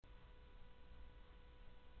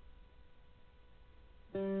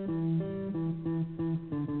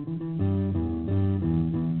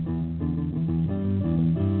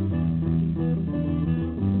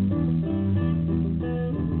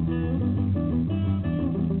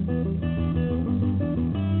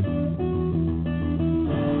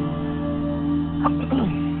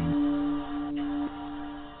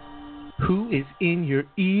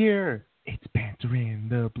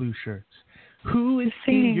blue shirts. Who is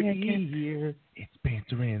in your ear? It's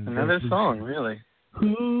Banter in the Another blue song, shirts. really.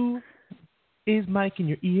 Who is Mike in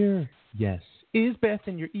your ear? Yes. Is Beth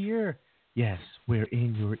in your ear? Yes, we're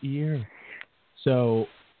in your ear. So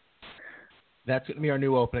that's going to be our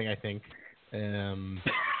new opening, I think.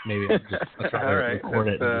 Maybe I'll try to record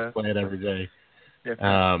it and just play it every day.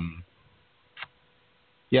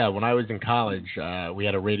 Yeah, when I was in college, we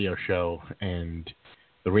had a radio show, and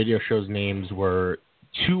the radio show's names were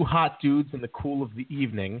Two Hot Dudes in the Cool of the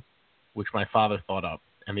Evening, which my father thought up,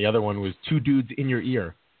 and the other one was Two Dudes in Your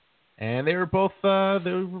Ear. And they were both they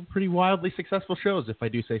were pretty wildly successful shows, if I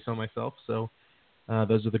do say so myself. So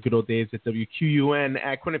those are the good old days at WQUN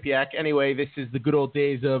at Quinnipiac. Anyway, this is the good old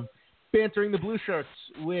days of Bantering the Blue Shirts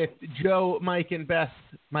with Joe, Mike, and Beth.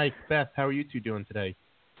 Mike, Beth, how are you two doing today?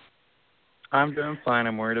 I'm doing fine.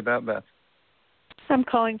 I'm worried about Beth. I'm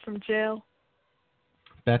calling from jail.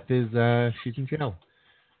 Beth is she's in jail.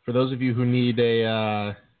 For those of you who need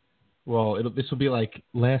a this will be like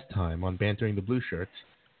last time on Bantering the Blue Shirts.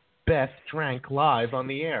 Beth drank live on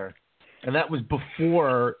the air, and that was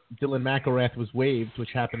before Dylan McElrath was waived, which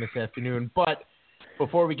happened this afternoon. But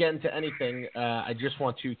before we get into anything, I just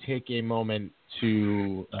want to take a moment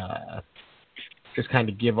to just kind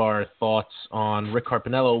of give our thoughts on Rick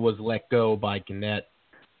Carpinello was let go by Gannett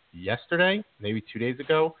yesterday, maybe 2 days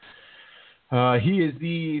ago. He is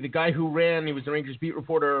the guy who ran. He was the Rangers beat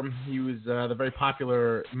reporter. He was the very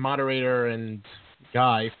popular moderator and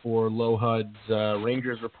guy for Low HUD's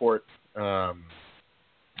Rangers report.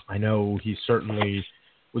 I know he certainly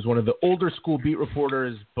was one of the older school beat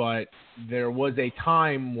reporters, but there was a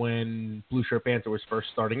time when Blue Shirt Banter was first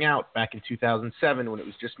starting out back in 2007 when it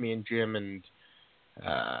was just me and Jim, and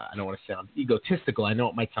I don't want to sound egotistical. I know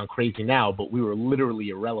it might sound crazy now, but we were literally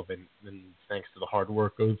irrelevant, and thanks to the hard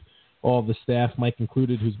work of all the staff, Mike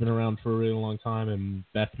included, who's been around for a really long time, and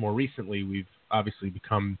Beth more recently, we've obviously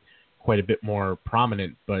become quite a bit more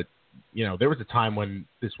prominent. But, you know, there was a time when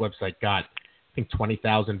this website got, I think,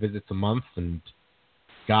 20,000 visits a month, and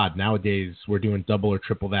God, nowadays we're doing double or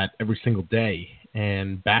triple that every single day.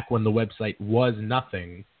 And back when the website was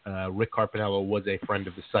nothing, Rick Carpinello was a friend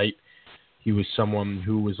of the site. He was someone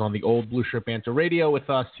who was on the old Blue Shirt Banter radio with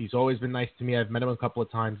us. He's always been nice to me. I've met him a couple of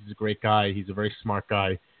times. He's a great guy. He's a very smart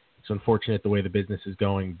guy. It's unfortunate the way the business is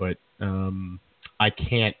going, but I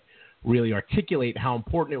can't really articulate how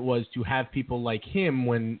important it was to have people like him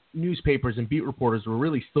when newspapers and beat reporters were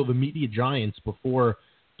really still the media giants before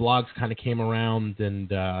blogs kind of came around and,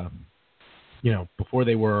 before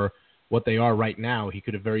they were what they are right now. He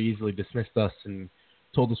could have very easily dismissed us and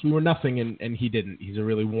told us we were nothing, and he didn't. He's a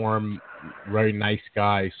really warm, very nice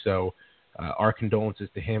guy, so our condolences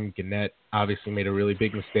to him. Gannett obviously made a really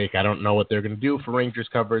big mistake. I don't know what they're going to do for Rangers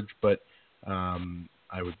coverage, but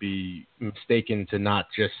I would be mistaken to not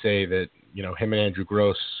just say that, him and Andrew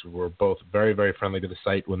Gross were both very, very friendly to the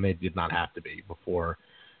site when they did not have to be before,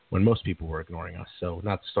 when most people were ignoring us. So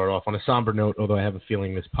not to start off on a somber note, although I have a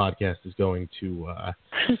feeling this podcast is going to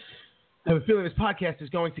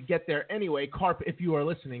get there anyway. Carp, if you are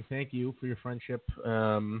listening, thank you for your friendship.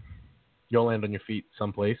 You'll land on your feet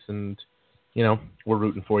someplace, and we're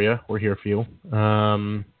rooting for you. We're here for you.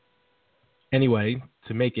 Anyway,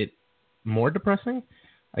 to make it more depressing,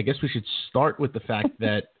 I guess we should start with the fact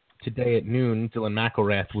that today at noon, Dylan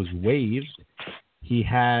McElrath was waived.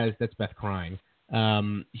 That's Beth crying.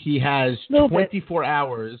 He has 24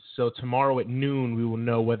 hours, so tomorrow at noon we will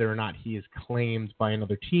know whether or not he is claimed by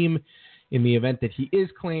another team. In the event that he is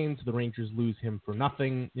claimed, the Rangers lose him for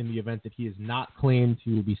nothing. In the event that he is not claimed,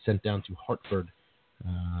 he will be sent down to Hartford,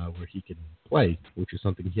 where he can play, which is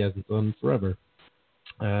something he hasn't done forever.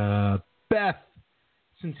 Beth,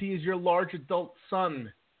 since he is your large adult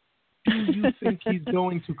son, do you think he's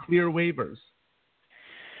going to clear waivers?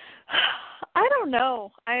 I don't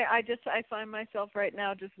know. I find myself right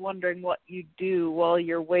now just wondering what you do while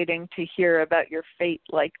you're waiting to hear about your fate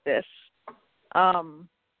like this.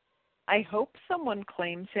 I hope someone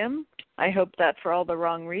claims him. I hope that for all the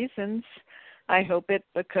wrong reasons. I hope it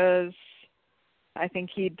because I think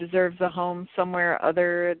he deserves a home somewhere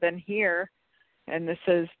other than here. And this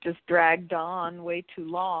has just dragged on way too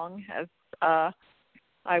long. As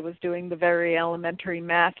I was doing the very elementary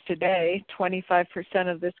math today, 25%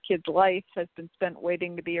 of this kid's life has been spent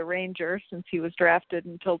waiting to be a Ranger since he was drafted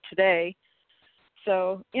until today.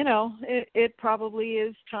 So, it probably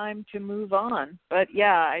is time to move on. But,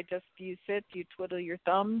 yeah, do you sit, do you twiddle your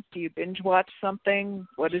thumbs, do you binge watch something?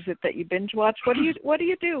 What is it that you binge watch? What do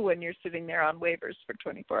you do when you're sitting there on waivers for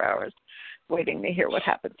 24 hours waiting to hear what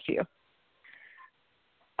happens to you?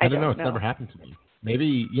 I don't know. It's never happened to me.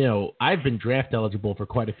 maybe, you know, I've been draft eligible for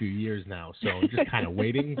quite a few years now, so I'm just kind of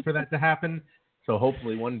waiting for that to happen. So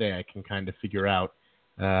hopefully one day I can kind of figure out.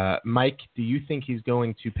 Mike, do you think he's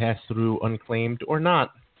going to pass through unclaimed or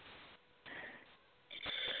not?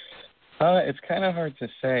 It's kind of hard to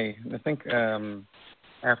say. I think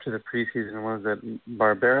after the preseason, was it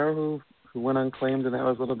Barbero who went unclaimed, and that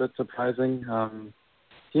was a little bit surprising.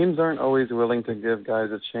 Teams aren't always willing to give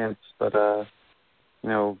guys a chance, but you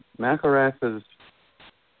know, McElrath is,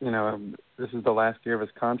 you know, this is the last year of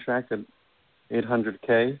his contract at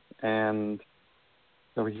 $800K, and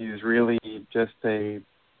so he's really just a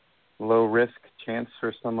low risk chance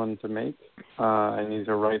for someone to make, and he's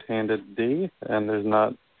a right-handed D, and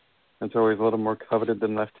it's always a little more coveted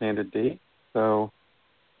than left-handed D. So,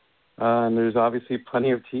 and there's obviously plenty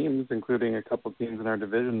of teams, including a couple teams in our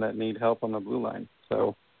division, that need help on the blue line.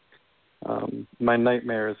 So, my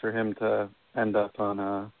nightmare is for him to end up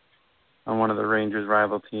on one of the Rangers'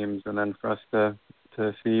 rival teams, and then for us to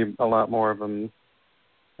see a lot more of him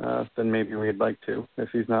than maybe we'd like to if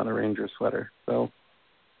he's not in a Rangers sweater. So,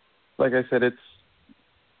 like I said, it's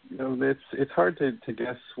hard to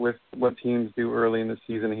guess with what teams do early in the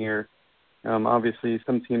season here. Obviously,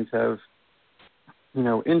 some teams have, you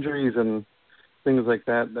know, injuries and things like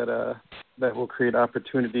that will create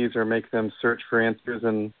opportunities or make them search for answers.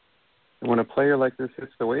 And when a player like this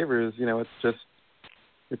hits the waivers, you know,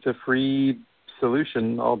 it's a free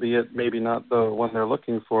solution, albeit maybe not the one they're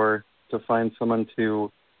looking for, to find someone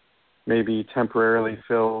to maybe temporarily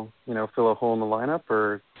fill a hole in the lineup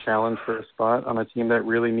or challenge for a spot on a team that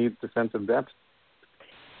really needs defensive depth.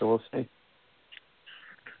 So we'll see.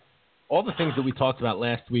 All the things that we talked about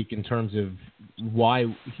last week in terms of why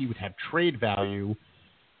he would have trade value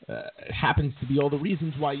happens to be all the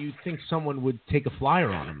reasons why you'd think someone would take a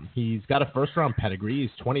flyer on him. He's got a first-round pedigree.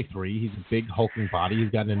 He's 23. He's a big, hulking body.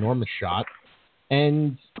 He's got an enormous shot.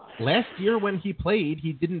 And last year when he played,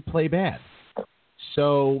 he didn't play bad.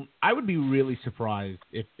 So I would be really surprised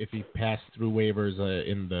if he passed through waivers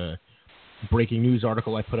in the breaking news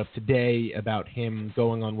article I put up today about him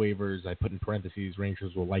going on waivers. I put in parentheses,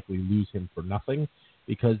 Rangers will likely lose him for nothing,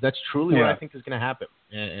 because that's truly what I think is going to happen.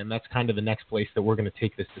 And that's kind of the next place that we're going to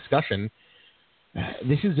take this discussion.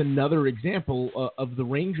 This is another example of the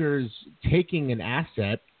Rangers taking an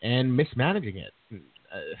asset and mismanaging it.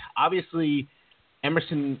 Obviously,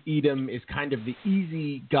 Emerson Edom is kind of the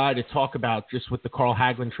easy guy to talk about just with the Carl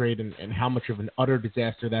Hagelin trade and how much of an utter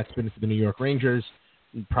disaster that's been for the New York Rangers.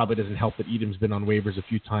 It probably doesn't help that Edom's been on waivers a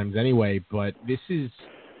few times anyway, but this is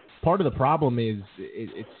part of the problem is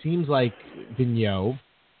it seems like Vigneault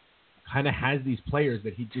kind of has these players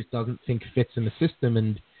that he just doesn't think fits in the system,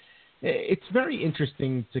 and it's very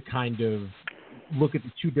interesting to kind of look at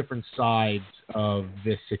the two different sides of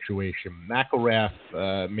this situation.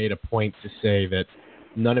 McElrath made a point to say that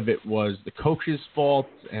none of it was the coach's fault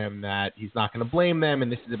and that he's not going to blame them,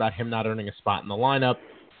 and this is about him not earning a spot in the lineup.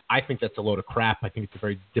 I think that's a load of crap. I think it's a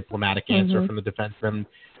very diplomatic answer from the defenseman.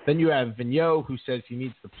 Then you have Vigneault, who says he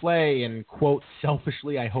needs to play and, quote,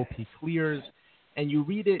 selfishly, I hope he clears. And you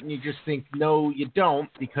read it and you just think, no, you don't,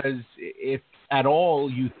 because if at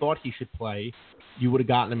all you thought he should play, you would have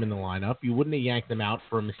gotten him in the lineup. You wouldn't have yanked him out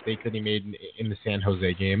for a mistake that he made in the San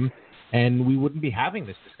Jose game, and we wouldn't be having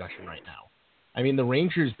this discussion right now. I mean, the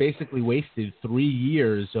Rangers basically wasted 3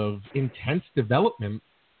 years of intense development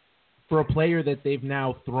for a player that they've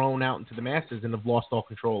now thrown out into the masses and have lost all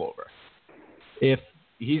control over. If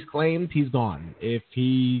he's claimed, he's gone. If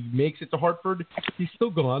he makes it to Hartford, he's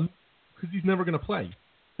still gone because he's never going to play.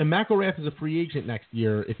 And McElrath is a free agent next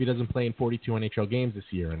year if he doesn't play in 42 NHL games this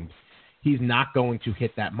year, and he's not going to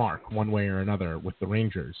hit that mark one way or another with the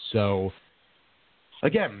Rangers. So,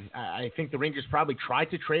 again, I think the Rangers probably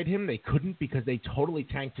tried to trade him. They couldn't because they totally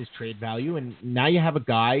tanked his trade value. And now you have a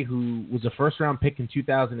guy who was a first-round pick in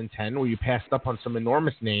 2010 where you passed up on some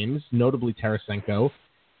enormous names, notably Tarasenko.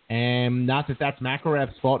 And not that that's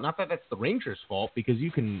McElrath's fault, not that that's the Rangers' fault, because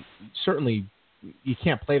you can't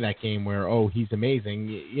play that game where, oh, he's amazing.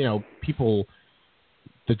 You know, people,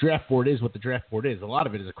 the draft board is what the draft board is. A lot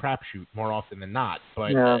of it is a crapshoot more often than not.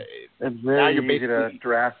 But it's very easy to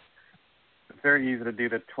draft. It's very easy to do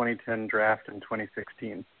the 2010 draft in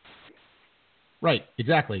 2016. Right,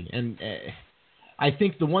 exactly. And I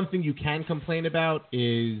think the one thing you can complain about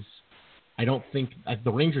is I don't think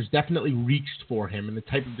the Rangers definitely reached for him, and the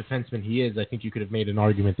type of defenseman he is, I think you could have made an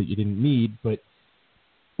argument that you didn't need. But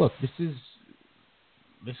look, this is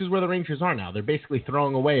where the Rangers are now. They're basically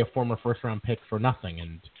throwing away a former first-round pick for nothing,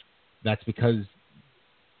 and that's because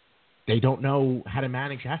they don't know how to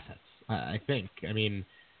manage assets, I think. I mean,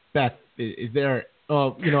 Beth, is there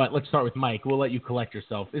Oh, you know what? Let's start with Mike. We'll let you collect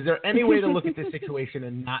yourself. Is there any way to look at this situation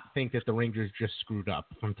and not think that the Rangers just screwed up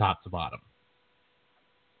from top to bottom?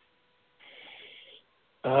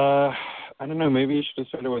 I don't know. Maybe you should have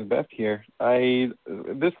started with Beth here.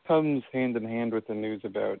 This comes hand in hand with the news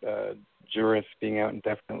about Juris being out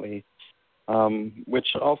indefinitely, which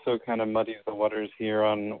also kind of muddies the waters here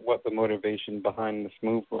on what the motivation behind this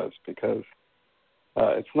move was, because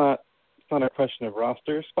it's not a question of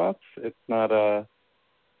roster spots. It's not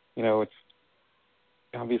it's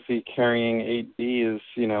obviously carrying 8D is,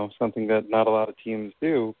 something that not a lot of teams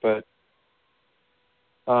do, but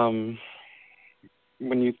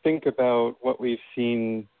when you think about what we've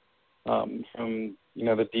seen from,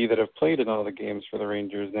 the D that have played in all the games for the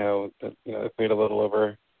Rangers now, that, they've played a little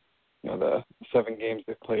over, the 7 games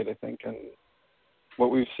they've played, I think, and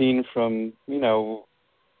what we've seen from, I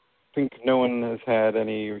think no one has had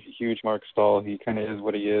any huge Mark Stahl. He kind of is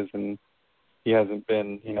what he is, and he hasn't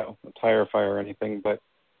been, a tire fire or anything. But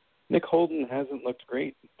Nick Holden hasn't looked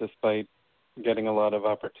great despite getting a lot of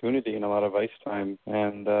opportunity and a lot of ice time.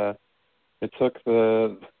 And it took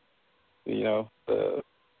the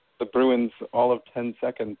Bruins all of 10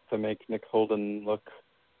 seconds to make Nick Holden look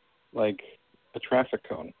like a traffic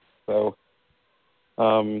cone. So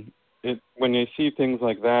when you see things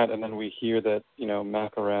like that, and then we hear that,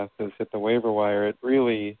 McElrath has hit the waiver wire, it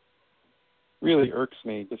really irks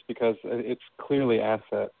me, just because it's clearly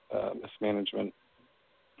asset mismanagement.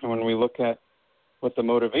 And when we look at what the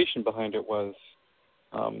motivation behind it was,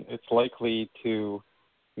 it's likely to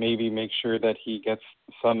maybe make sure that he gets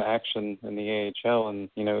some action in the AHL and,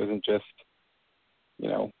 isn't just,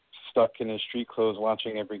 stuck in his street clothes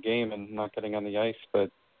watching every game and not getting on the ice. But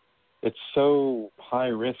it's so high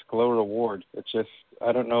risk, low reward. It's just,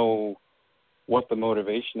 I don't know what the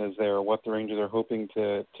motivation is there, or what the Rangers are hoping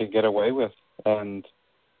to get away with. And,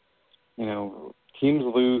 teams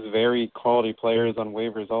lose very quality players on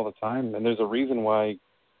waivers all the time, and there's a reason why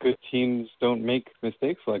good teams don't make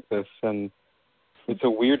mistakes like this. And it's a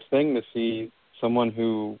weird thing to see someone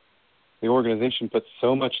who the organization puts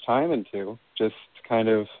so much time into just kind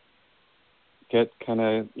of get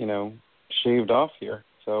shaved off here.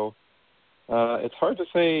 So it's hard to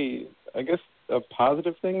say. I guess a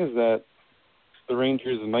positive thing is that the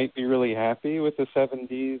Rangers might be really happy with the 7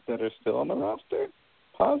 Ds that are still on the roster.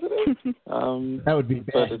 Positive. That would be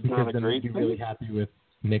bad, it's because not a then great we'd be thing. really happy with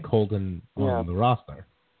Nick Holden on the roster.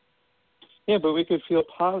 Yeah, but we could feel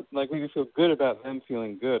we could feel good about them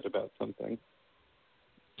feeling good about something,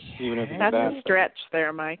 even if it's That's bad. a stretch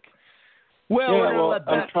there, Mike. Well,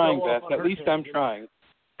 I'm trying, Beth. At least I'm trying.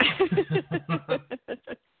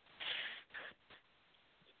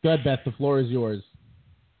 Go ahead, Beth. The floor is yours.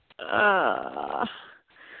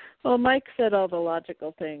 Well, Mike said all the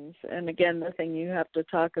logical things, and again, the thing you have to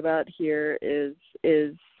talk about here is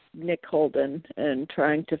Nick Holden and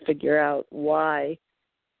trying to figure out why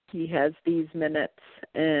he has these minutes,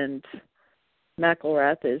 and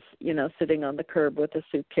McElrath is, sitting on the curb with a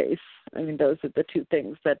suitcase. I mean, those are the two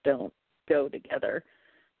things that don't go together.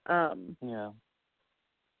 Among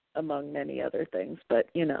many other things, but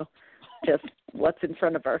just what's in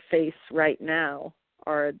front of our face right now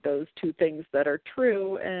are those two things that are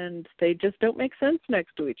true, and they just don't make sense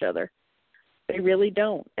next to each other. They really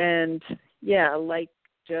don't. And yeah, like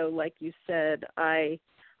Joe, like you said, I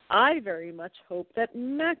very much hope that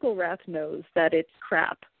McElrath knows that it's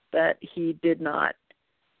crap, that he did not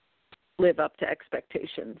live up to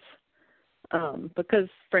expectations, because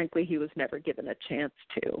frankly he was never given a chance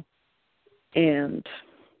to. And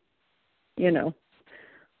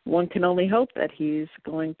one can only hope that he's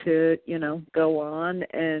going to, go on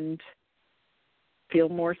and feel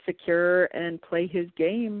more secure and play his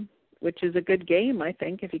game, which is a good game, I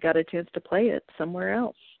think, if he got a chance to play it somewhere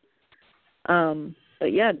else.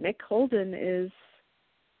 But yeah, Nick Holden is,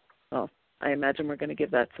 well, I imagine we're going to give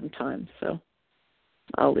that some time, so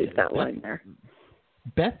I'll leave that line there.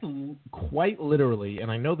 Beth, quite literally,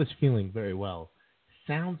 and I know this feeling very well,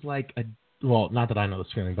 sounds like not that I know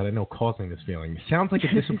this feeling, but I know causing this feeling. Sounds like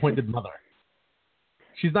a disappointed mother.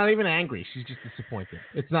 She's not even angry. She's just disappointed.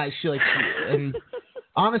 It's not, and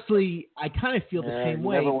honestly, I kind of feel the same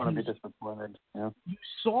way. You never want to be disappointed. Yeah. You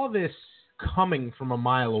saw this coming from a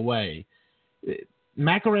mile away.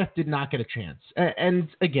 McElrath did not get a chance. And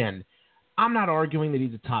again, I'm not arguing that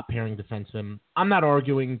he's a top pairing defenseman. I'm not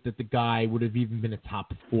arguing that the guy would have even been a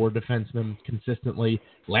top 4 defenseman consistently.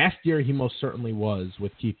 Last year, he most certainly was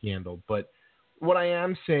with Keith Yandle. But what I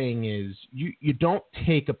am saying is you don't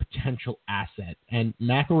take a potential asset, and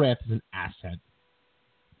McElrath is an asset,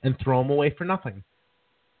 and throw him away for nothing.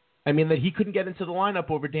 I mean, that he couldn't get into the lineup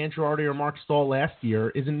over Dan Girardi or Mark Stahl last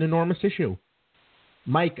year is an enormous issue.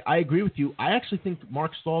 Mike, I agree with you. I actually think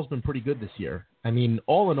Mark Stahl's been pretty good this year. I mean,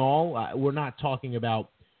 all in all, we're not talking about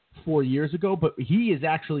 4 years ago, but he has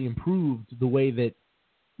actually improved the way that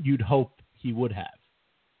you'd hope he would have.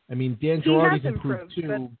 I mean, Dan Girardi's improved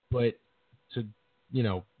too, but to,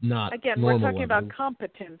 not again, normal we're talking level. about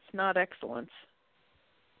competence, not excellence.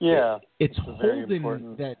 Yeah. It's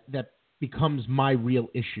Holden that becomes my real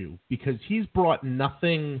issue, because he's really brought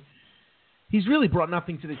nothing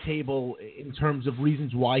to the table in terms of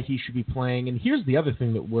reasons why he should be playing. And here's the other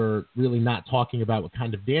thing that we're really not talking about, with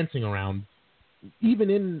kind of dancing around. Even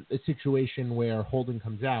in a situation where Holden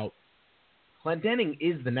comes out, Clendening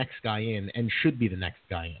is the next guy in and should be the next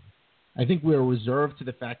guy in. I think we're reserved to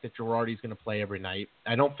the fact that Girardi's going to play every night.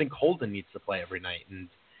 I don't think Holden needs to play every night. And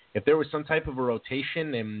if there was some type of a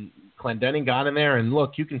rotation and Clendening got in there, and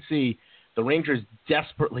look, you can see the Rangers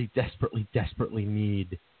desperately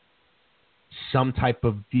need some type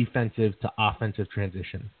of defensive to offensive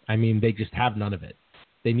transition. I mean, they just have none of it.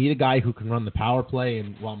 They need a guy who can run the power play,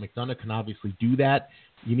 and while McDonough can obviously do that,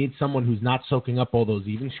 you need someone who's not soaking up all those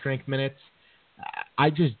even strength minutes. I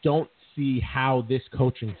just don't see how this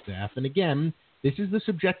coaching staff, and again, this is the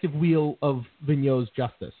subjective wheel of Vigneault's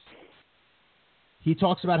justice. He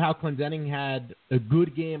talks about how Clendening had a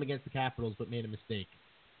good game against the Capitals but made a mistake.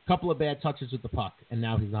 A couple of bad touches with the puck, and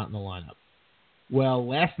now he's not in the lineup. Well,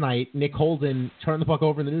 last night, Nick Holden turned the puck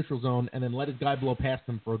over in the neutral zone and then let his guy blow past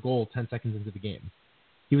him for a goal 10 seconds into the game.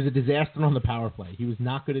 He was a disaster on the power play. He was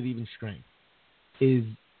not good at even strength. Is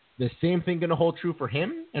the same thing going to hold true for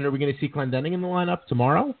him? And are we going to see Clendening in the lineup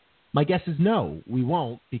tomorrow? My guess is no, we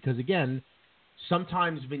won't, because, again,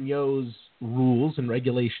 sometimes Vigneault's rules and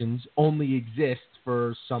regulations only exist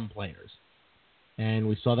for some players. And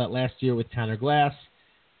we saw that last year with Tanner Glass.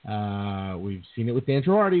 We've seen it with Dan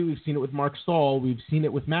Girardi. We've seen it with Mark Stahl. We've seen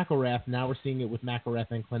it with McElrath. Now we're seeing it with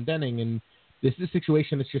McElrath and Clendening. And this is a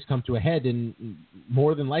situation that's just come to a head, and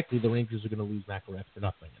more than likely the Rangers are going to lose McElrath for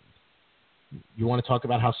nothing. And you want to talk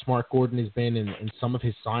about how smart Gordon has been, and some of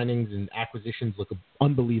his signings and acquisitions look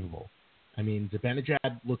unbelievable. I mean,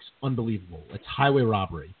 Zibanejad looks unbelievable. It's highway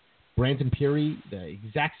robbery. Brandon Peary, the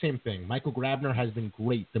exact same thing. Michael Grabner has been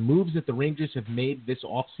great. The moves that the Rangers have made this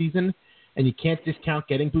offseason, and you can't discount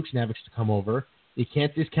getting Buchnevich to come over. You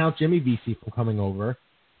can't discount Jimmy Vesey from coming over.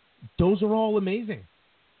 Those are all amazing.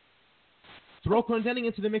 Throw Clendening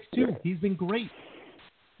into the mix, too. He's been great.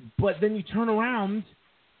 But then you turn around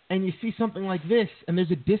and you see something like this, and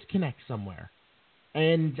there's a disconnect somewhere.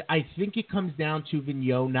 And I think it comes down to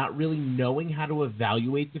Vigneault not really knowing how to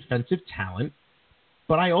evaluate defensive talent.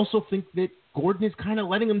 But I also think that Gordon is kind of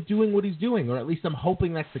letting him doing what he's doing, or at least I'm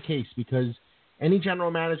hoping that's the case, because any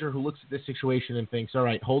general manager who looks at this situation and thinks, all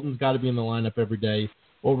right, Holden's got to be in the lineup every day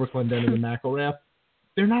over Clendening and McElrath,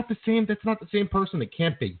 they're not the same. That's not the same person. It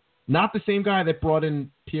can't be. Not the same guy that brought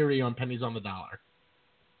in Peary on pennies on the dollar.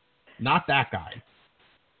 Not that guy.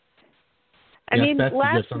 I mean,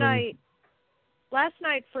 last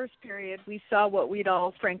night, first period, we saw what we'd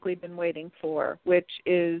all frankly been waiting for, which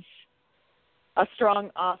is a strong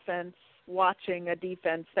offense watching a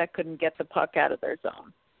defense that couldn't get the puck out of their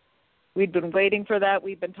zone. We'd been waiting for that.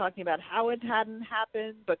 We've been talking about how it hadn't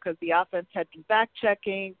happened because the offense had been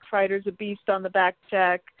back-checking. Kreider's a beast on the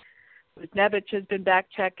back-check. Buchnevich has been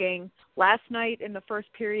back-checking. Last night in the first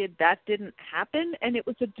period, that didn't happen, and it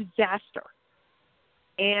was a disaster.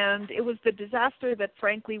 And it was the disaster that,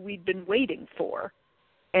 frankly, we'd been waiting for.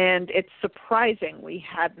 And it's surprising we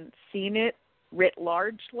hadn't seen it writ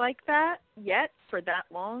large like that yet for that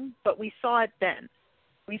long, but we saw it then.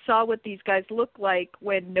 We saw what these guys look like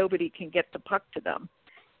when nobody can get the puck to them.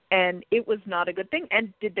 And it was not a good thing.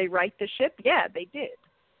 And did they right the ship? Yeah, they did.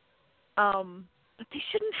 But they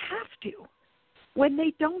shouldn't have to when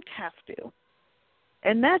they don't have to.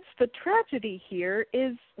 And that's the tragedy here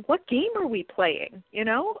is, what game are we playing? You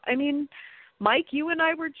know, I mean, Mike, you and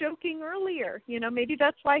I were joking earlier, you know, maybe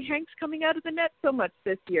that's why Hank's coming out of the net so much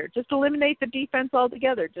this year. Just eliminate the defense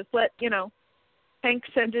altogether. Just let, you know, Hank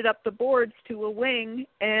send it up the boards to a wing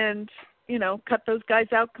and, you know, cut those guys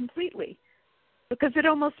out completely, because it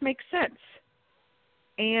almost makes sense.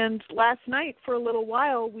 And last night, for a little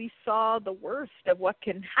while, we saw the worst of what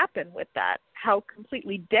can happen with that, how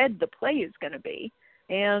completely dead the play is going to be.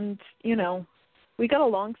 And, you know, we got a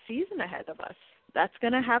long season ahead of us. That's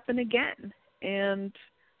going to happen again. And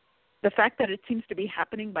the fact that it seems to be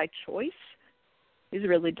happening by choice is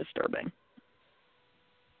really disturbing.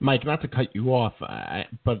 Mike, not to cut you off,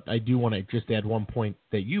 but I do want to just add one point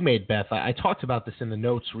that you made, Beth. I talked about this in the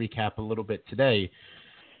notes recap a little bit today.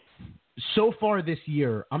 so far this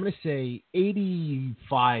year, I'm going to say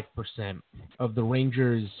 85% of the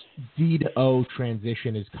Rangers' D to O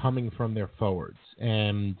transition is coming from their forwards.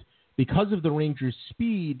 And because of the Rangers'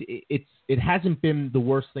 speed, it hasn't been the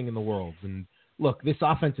worst thing in the world. And look, this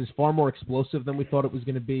offense is far more explosive than we thought it was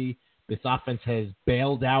going to be. This offense has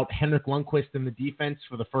bailed out Henrik Lundqvist in the defense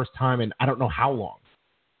for the first time in I don't know how long.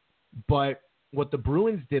 But what the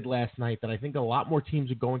Bruins did last night that I think a lot more teams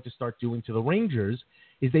are going to start doing to the Rangers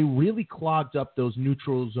is they really clogged up those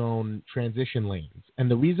neutral zone transition lanes. And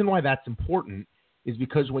the reason why that's important is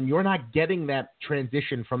because when you're not getting that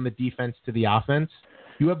transition from the defense to the offense,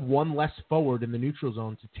 you have one less forward in the neutral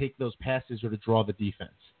zone to take those passes or to draw the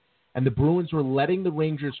defense. And the Bruins were letting the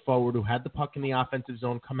Rangers forward who had the puck in the offensive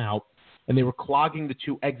zone come out, and they were clogging the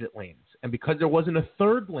two exit lanes. And because there wasn't a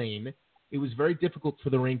third lane, it was very difficult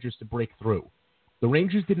for the Rangers to break through. The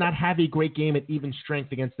Rangers did not have a great game at even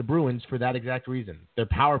strength against the Bruins for that exact reason. Their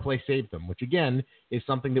power play saved them, which, again, is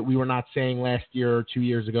something that we were not saying last year or 2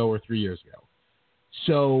 years ago or 3 years ago.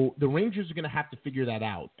 So the Rangers are going to have to figure that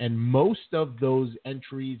out. And most of those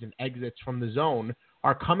entries and exits from the zone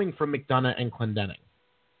are coming from McDonough and Clendening.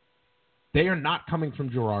 They are not coming from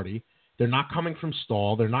Girardi. They're not coming from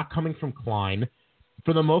Stahl. They're not coming from Klein.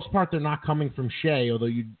 For the most part, they're not coming from Shea, although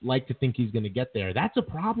you'd like to think he's going to get there. That's a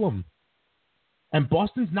problem. And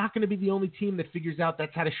Boston's not going to be the only team that figures out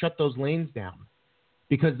that's how to shut those lanes down,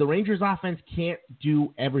 because the Rangers offense can't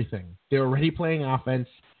do everything. They're already playing offense.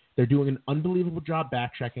 They're doing an unbelievable job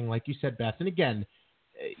back-checking, like you said, Beth. And again,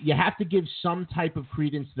 you have to give some type of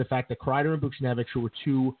credence to the fact that Kreider and Buchnevich, who were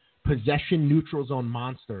two possession neutral zone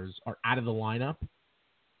monsters, are out of the lineup.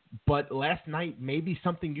 But last night, maybe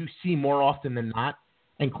something you see more often than not,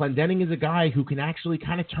 and Clendening is a guy who can actually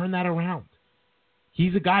kind of turn that around.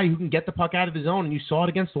 He's a guy who can get the puck out of the zone, and you saw it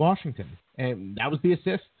against Washington. And that was the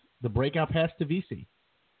assist, the breakout pass to Vesey.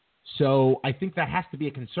 So I think that has to be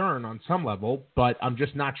a concern on some level, but I'm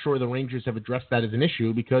just not sure the Rangers have addressed that as an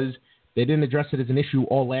issue because they didn't address it as an issue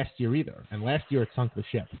all last year either. And last year it sunk the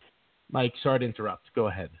ship. Mike, sorry to interrupt. Go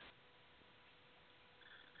ahead.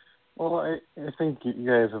 Well, I think you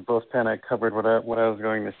guys have both kind of covered what I was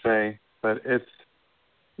going to say, but it's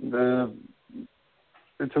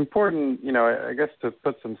important, I guess, to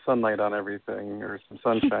put some sunlight on everything, or some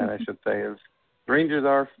sunshine, I should say. Is the Rangers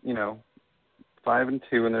are,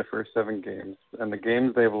 5-2 in their first 7 games, and the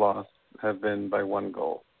games they've lost have been by 1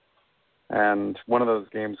 goal. And one of those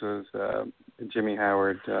games was Jimmy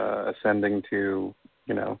Howard ascending to,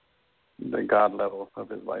 the God level of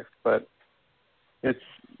his life. But it's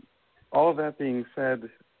all of that being said,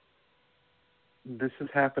 this is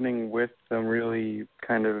happening with some really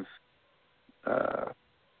kind of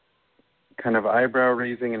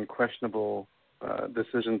eyebrow-raising and questionable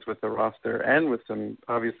decisions with the roster, and with some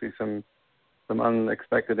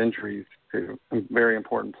unexpected injuries to some very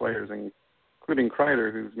important players, including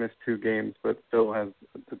Kreider, who's missed 2 games but still has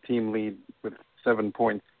the team lead with 7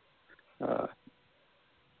 points.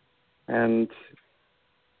 And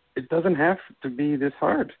it doesn't have to be this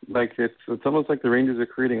hard. Like it's almost like the Rangers are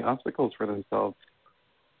creating obstacles for themselves.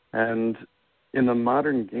 And in the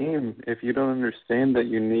modern game, if you don't understand that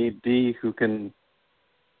you need D who can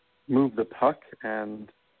move the puck,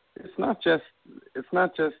 and it's not just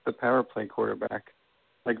the power play quarterback.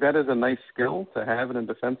 Like that is a nice skill to have in a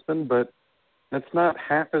defenseman, but that's not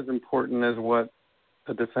half as important as what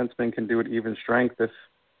a defenseman can do at even strength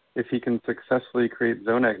if he can successfully create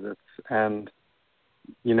zone exits and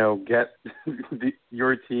get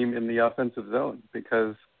your team in the offensive zone,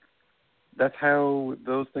 because that's how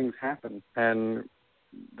those things happen. And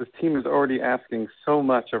this team is already asking so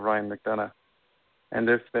much of Ryan McDonough. And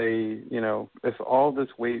if they, if all this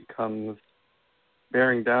weight comes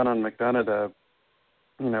bearing down on McDonough to,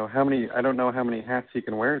 I don't know how many hats he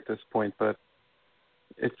can wear at this point, but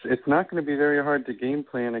it's not going to be very hard to game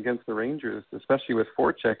plan against the Rangers, especially with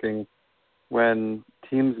forechecking, when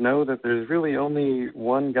teams know that there's really only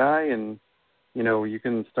one guy, and, you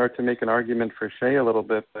can start to make an argument for Shea a little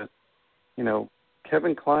bit, but,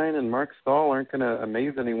 Kevin Klein and Mark Stahl aren't going to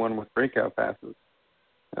amaze anyone with breakout passes.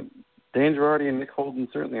 Dan Girardi and Nick Holden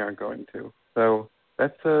certainly aren't going to. So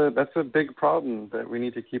that's a big problem that we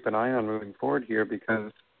need to keep an eye on moving forward here,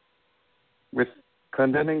 because with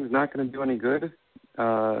Clendening's not going to do any good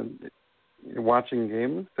watching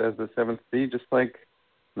games as the 7th seed, just like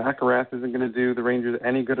McIlrath isn't going to do the Rangers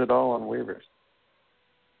any good at all on waivers.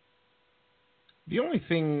 The only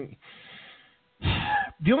thing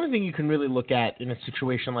you can really look at in a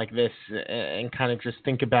situation like this and kind of just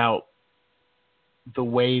think about the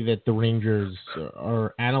way that the Rangers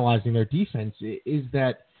are analyzing their defense is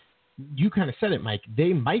that you kind of said it, Mike,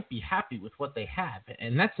 they might be happy with what they have.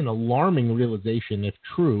 And that's an alarming realization if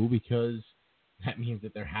true, because that means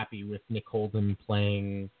that they're happy with Nick Holden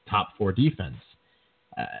playing top 4 defense.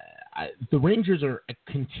 The Rangers are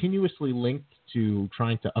continuously linked to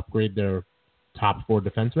trying to upgrade their top 4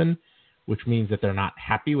 defensemen, which means that they're not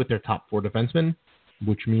happy with their top 4 defensemen,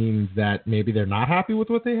 which means that maybe they're not happy with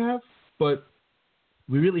what they have. But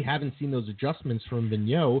we really haven't seen those adjustments from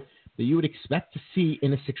Vigneault that you would expect to see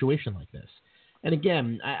in a situation like this. And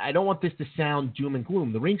again, I don't want this to sound doom and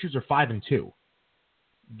gloom. The Rangers are 5-2.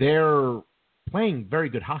 They're playing very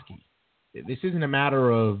good hockey. This isn't a matter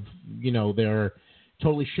of, they're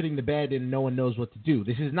totally shitting the bed and no one knows what to do.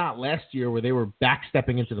 This is not last year where they were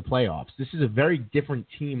backstepping into the playoffs. This is a very different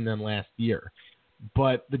team than last year.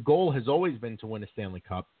 But the goal has always been to win a Stanley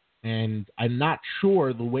Cup, and I'm not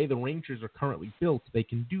sure the way the Rangers are currently built, they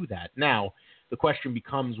can do that. Now, the question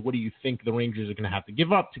becomes, what do you think the Rangers are going to have to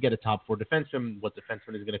give up to get a top 4 defenseman? What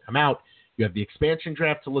defenseman is going to come out? You have the expansion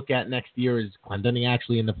draft to look at next year. Is Clendening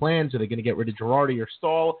actually in the plans? Are they going to get rid of Girardi or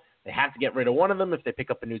Stahl? They have to get rid of one of them if they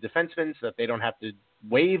pick up a new defenseman so that they don't have to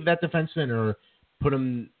waive that defenseman or put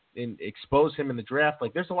him in, expose him in the draft.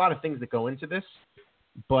 Like, there's a lot of things that go into this,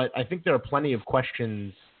 but I think there are plenty of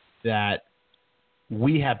questions that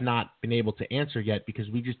we have not been able to answer yet because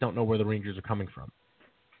we just don't know where the Rangers are coming from.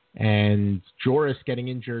 And Joris getting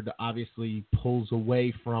injured obviously pulls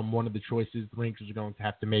away from one of the choices the Rangers are going to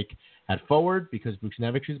have to make at forward because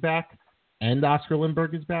Buchnevich is back and Oscar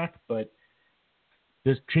Lindbergh is back. But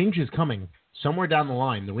there's changes coming somewhere down the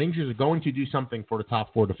line. The Rangers are going to do something for the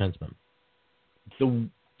top 4 defensemen. The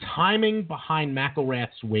timing behind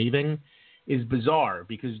McElrath's waiving is bizarre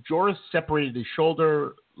because Joris separated his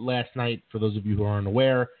shoulder last night. For those of you who aren't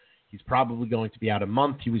aware, he's probably going to be out a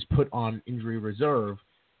month. He was put on injury reserve.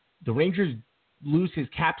 The Rangers lose his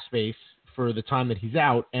cap space for the time that he's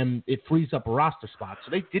out, and it frees up a roster spot.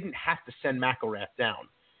 So they didn't have to send McElrath down.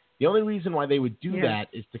 The only reason why they would do that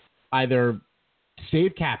is to either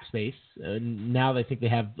save cap space. Now they think they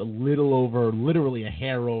have a little over, literally a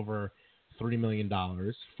hair over $3 million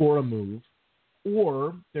for a move,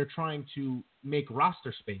 or they're trying to make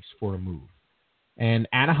roster space for a move. And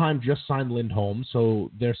Anaheim just signed Lindholm,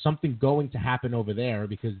 so there's something going to happen over there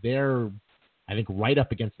because they're, I think, right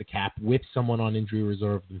up against the cap with someone on injury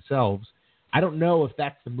reserve themselves. I don't know if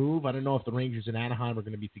that's the move. I don't know if the Rangers and Anaheim are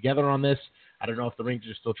going to be together on this. I don't know if the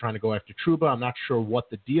Rangers are still trying to go after Trouba. I'm not sure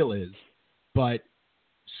what the deal is, but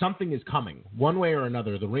something is coming. One way or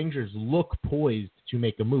another, the Rangers look poised to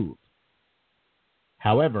make a move.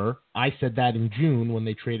 However, I said that in June when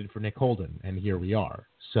they traded for Nick Holden, and here we are.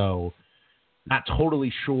 So not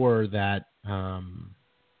totally sure that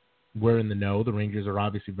we're in the know. The Rangers are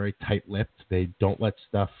obviously very tight-lipped. They don't let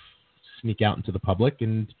stuff sneak out into the public,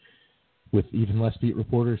 and with even less beat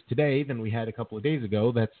reporters today than we had a couple of days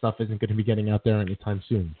ago, that stuff isn't going to be getting out there anytime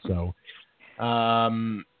soon. So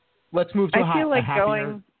let's move to a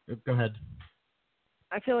happier... Go ahead.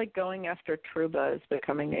 I feel like going after Trouba is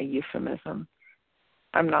becoming a euphemism.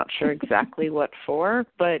 I'm not sure exactly what for,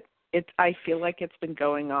 but I feel like it's been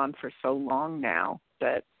going on for so long now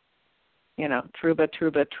that, Trouba,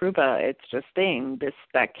 it's just thing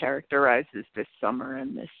that characterizes this summer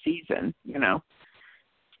and this season,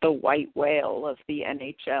 the white whale of the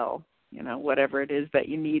NHL, whatever it is that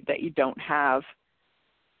you need that you don't have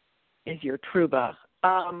is your Trouba.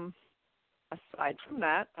 Aside from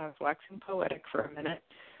that, I was waxing poetic for a minute.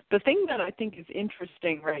 The thing that I think is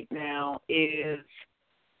interesting right now is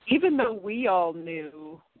even though we all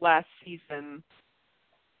knew last season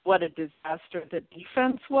what a disaster the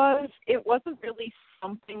defense was, it wasn't really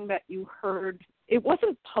something that you heard. It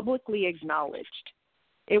wasn't publicly acknowledged.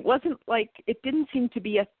 It wasn't like, it didn't seem to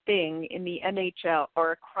be a thing in the NHL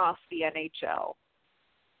or across the NHL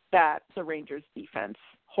that the Rangers defense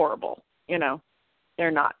horrible, They're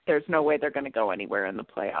not. There's no way they're going to go anywhere in the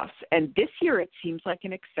playoffs. And this year it seems like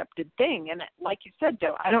an accepted thing. And like you said,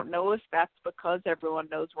 Joe, I don't know if that's because everyone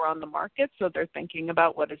knows we're on the market, so they're thinking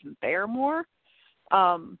about what isn't there more.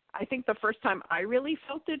 I think the first time I really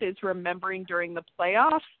felt it is remembering during the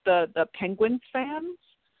playoffs, the Penguins fans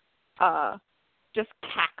just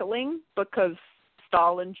cackling because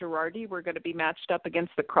Stahl and Girardi were going to be matched up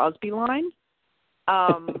against the Crosby line.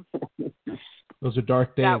 Those are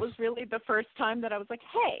dark days. That was really the first time that I was like,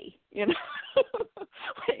 hey,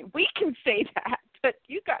 we can say that, but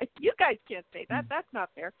you guys can't say that. That's not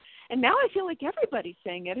fair. And now I feel like everybody's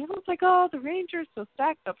saying it. Everyone's like, oh, the Rangers so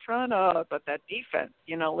stacked up front. Oh, but that defense,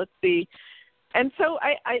 let's see. And so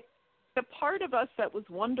the part of us that was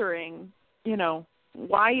wondering,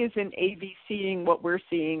 why isn't AV seeing what we're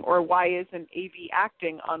seeing, or why isn't AV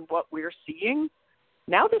acting on what we're seeing?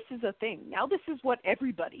 Now this is a thing. Now this is what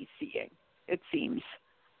everybody's seeing, it seems.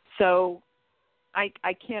 So I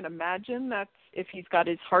can't imagine that if he's got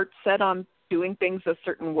his heart set on doing things a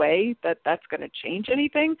certain way, that's going to change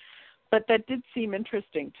anything. But that did seem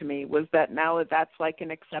interesting to me, was that now that's like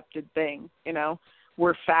an accepted thing. You know,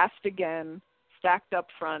 we're fast again, stacked up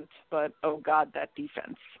front, but oh God, that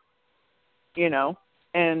defense, you know,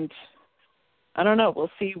 and I don't know.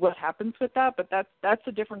 We'll see what happens with that, but that's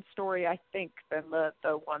a different story, I think, than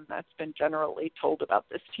the one that's been generally told about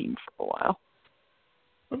this team for a while.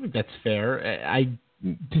 I think that's fair. I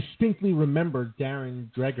distinctly remember Darren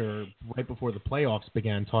Dreger right before the playoffs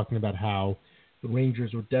began talking about how the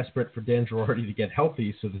Rangers were desperate for Dan Girardi to get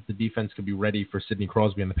healthy so that the defense could be ready for Sidney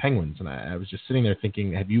Crosby and the Penguins. And I was just sitting there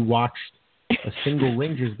thinking, have you watched a single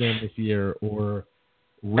Rangers game this year or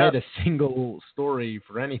read a single story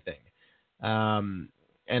for anything?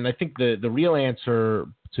 And I think the real answer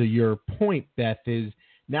to your point, Beth, is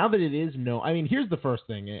now that it is I mean, here's the first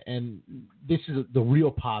thing, and this is the real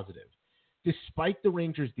positive. Despite the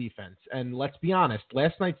Rangers' defense, and let's be honest,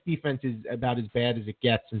 last night's defense is about as bad as it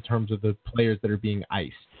gets in terms of the players that are being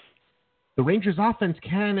iced. The Rangers' offense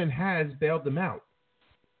can and has bailed them out.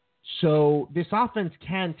 So this offense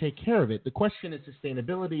can take care of it. The question is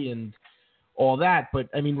sustainability and all that, but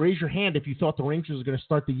I mean, raise your hand if you thought the Rangers were going to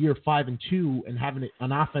start the year 5-2 and have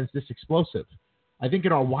an offense this explosive. I think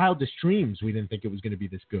in our wildest dreams, we didn't think it was going to be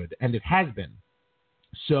this good, and it has been.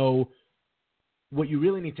 So what you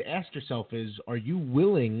really need to ask yourself is, are you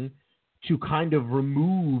willing to kind of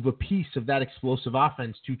remove a piece of that explosive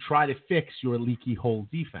offense to try to fix your leaky hole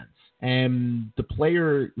defense? And the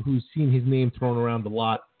player who's seen his name thrown around a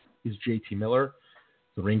lot is JT Miller.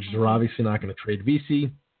 The Rangers are obviously not going to trade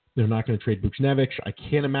VC. They're not going to trade Buchnevich. I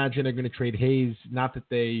can't imagine they're going to trade Hayes. Not that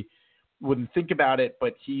they wouldn't think about it,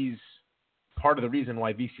 but he's part of the reason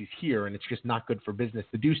why VC's here, and it's just not good for business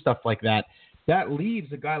to do stuff like that. That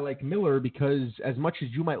leaves a guy like Miller because as much as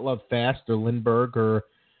you might love Fast or Lindbergh or,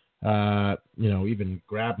 even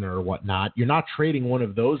Grabner or whatnot, you're not trading one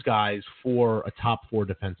of those guys for a top four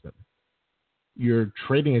defenseman. You're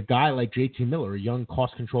trading a guy like JT Miller, a young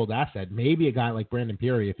cost-controlled asset, maybe a guy like Brandon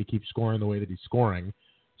Peary if he keeps scoring the way that he's scoring.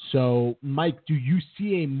 So, Mike, do you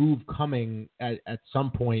see a move coming at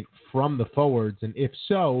some point from the forwards? And if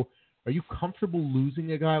so, are you comfortable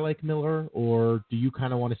losing a guy like Miller, or do you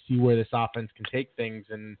kind of want to see where this offense can take things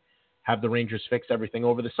and have the Rangers fix everything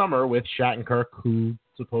over the summer with Shattenkirk, who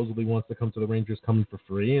supposedly wants to come to the Rangers, coming for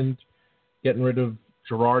free, and getting rid of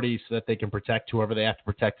Girardi so that they can protect whoever they have to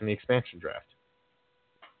protect in the expansion draft?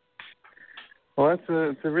 Well,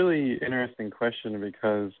 it's a really interesting question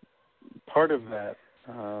because part of that,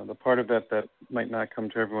 the part of that might not come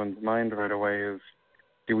to everyone's mind right away is,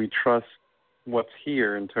 do we trust what's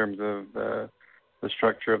here in terms of the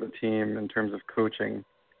structure of the team, in terms of coaching,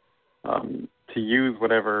 to use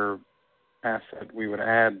whatever asset we would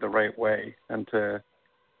add the right way, and to,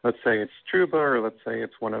 let's say it's Trouba, or let's say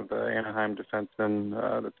it's one of the Anaheim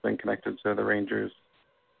defensemen that's been connected to the Rangers.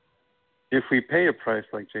 If we pay a price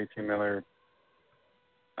like JT Miller,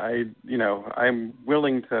 I'm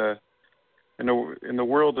willing to, in the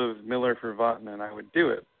world of Miller for Vatanen, I would do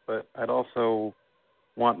it, but I'd also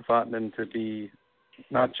want Vatanen to be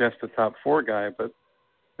not just a top four guy, but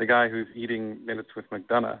the guy who's eating minutes with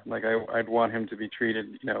McDonough. Like I'd want him to be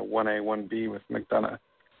treated, 1A, 1B with McDonough.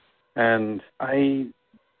 And I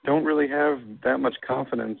don't really have that much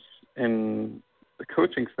confidence in the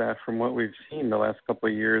coaching staff from what we've seen the last couple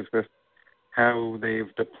of years with how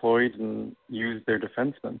they've deployed and used their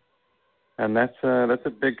defensemen. And that's a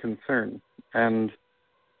big concern. And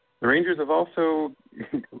the Rangers have also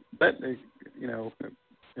let,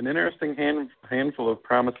 an interesting handful of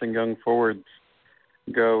promising young forwards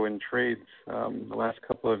go in trades the last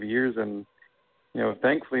couple of years, and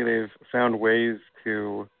thankfully they've found ways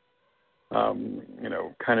to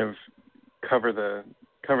kind of cover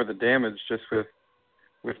the damage just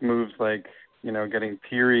with moves like getting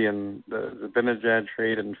Peary and the Zibanejad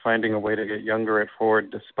trade and finding a way to get younger at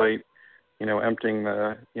forward despite emptying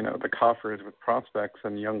the coffers with prospects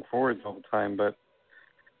and young forwards all the time. But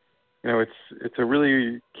it's a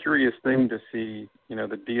really curious thing to see,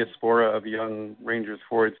 the diaspora of young Rangers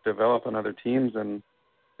forwards develop on other teams, and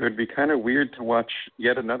it would be kind of weird to watch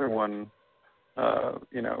yet another one,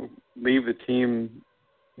 leave the team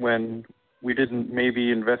when we didn't maybe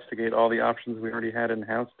investigate all the options we already had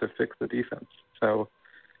in-house to fix the defense. So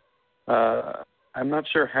I'm not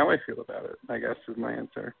sure how I feel about it, I guess, is my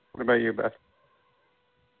answer. What about you, Beth?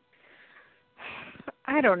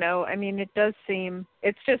 I don't know. I mean, it does seem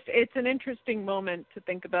it's an interesting moment to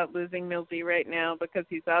think about losing Millsy right now because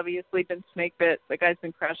he's obviously been snake bit. The guy's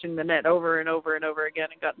been crashing the net over and over and over again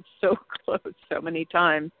and gotten so close so many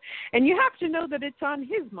times. And you have to know that it's on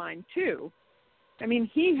his mind too. I mean,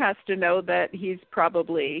 he has to know that he's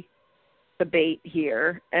probably the bait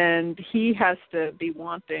here, and he has to be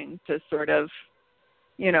wanting to sort of,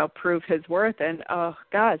 prove his worth. And oh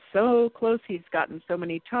God, so close he's gotten so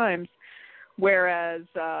many times. Whereas,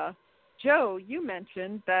 Joe, you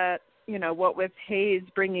mentioned that, what with Hayes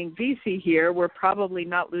bringing VC here, we're probably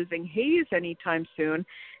not losing Hayes anytime soon.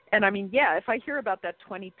 And I mean, yeah, if I hear about that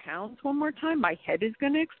 20 pounds one more time, my head is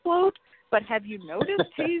going to explode. But have you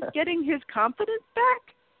noticed Hayes getting his confidence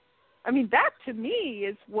back? I mean, that to me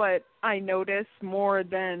is what I notice more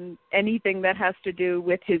than anything that has to do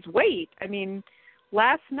with his weight. I mean,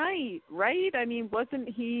 last night, right? I mean, wasn't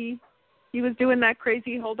he was doing that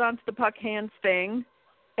crazy hold on to the puck hands thing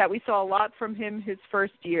that we saw a lot from him his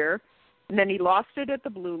first year, and then he lost it at the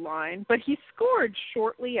blue line, but he scored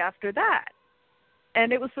shortly after that.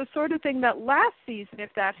 And it was the sort of thing that last season, if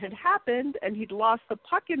that had happened and he'd lost the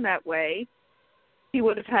puck in that way, he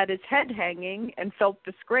would have had his head hanging and felt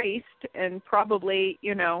disgraced and probably,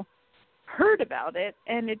 heard about it.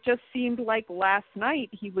 And it just seemed like last night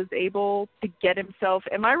he was able to get himself.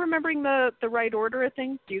 Am I remembering the right order of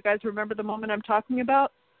things? Do you guys remember the moment I'm talking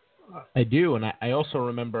about? I do, and I also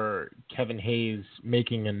remember Kevin Hayes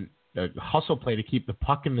making a hustle play to keep the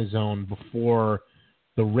puck in the zone before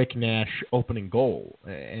the Rick Nash opening goal.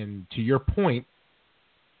 And to your point,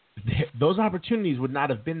 those opportunities would not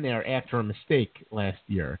have been there after a mistake last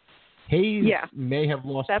year. Hayes may have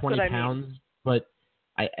lost 20 pounds, but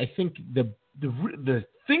I think the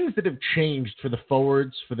things that have changed for the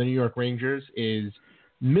forwards for the New York Rangers is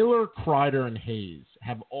Miller, Kreider, and Hayes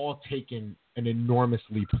have all taken an enormous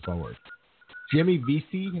leap forward. Jimmy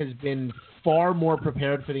Vesey has been far more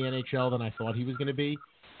prepared for the NHL than I thought he was going to be,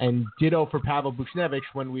 and ditto for Pavel Buchnevich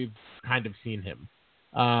when we've kind of seen him.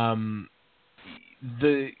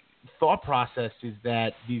 The thought process is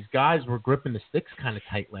that these guys were gripping the sticks kind of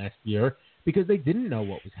tight last year because they didn't know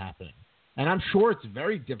what was happening. And I'm sure it's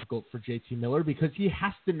very difficult for JT Miller because he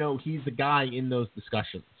has to know he's the guy in those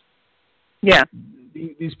discussions. Yeah.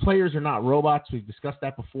 These players are not robots. We've discussed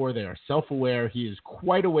that before. They are self-aware. He is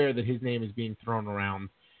quite aware that his name is being thrown around.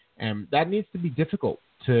 And that needs to be difficult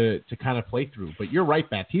to kind of play through. But you're right,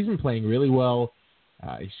 Beth. He's been playing really well.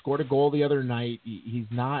 He scored a goal the other night.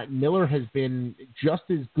 Miller has been just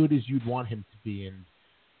as good as you'd want him to be. And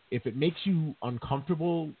if it makes you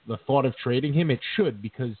uncomfortable, the thought of trading him, it should,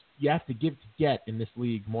 because you have to give to get in this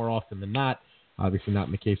league more often than not. Obviously not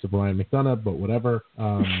in the case of Brian McDonough, but whatever.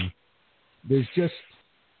 There's just,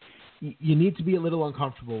 you need to be a little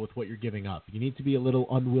uncomfortable with what you're giving up. You need to be a little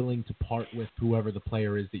unwilling to part with whoever the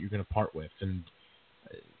player is that you're going to part with. And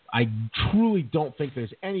I truly don't think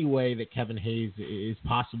there's any way that Kevin Hayes is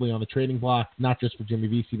possibly on the trading block, not just for Jimmy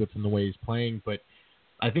Vesey, but from the way he's playing. But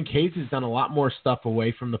I think Hayes has done a lot more stuff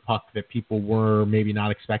away from the puck that people were maybe not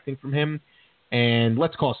expecting from him. And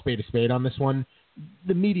let's call a spade on this one.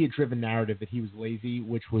 The media-driven narrative that he was lazy,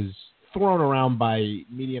 which was thrown around by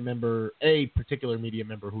a particular media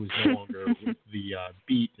member who is no longer with the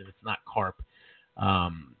beat, and it's not Carp.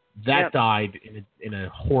 That died in a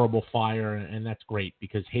horrible fire, and that's great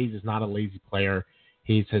because Hayes is not a lazy player.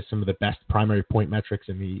 Hayes has some of the best primary point metrics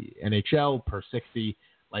in the NHL per 60.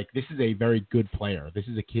 Like, this is a very good player. This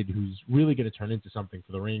is a kid who's really going to turn into something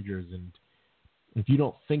for the Rangers, and if you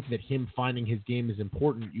don't think that him finding his game is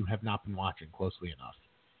important, you have not been watching closely enough.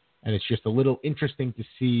 And it's just a little interesting to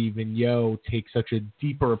see Vigneault take such a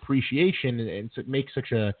deeper appreciation and make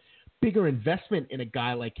such a bigger investment in a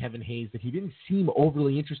guy like Kevin Hayes that he didn't seem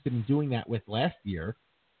overly interested in doing that with last year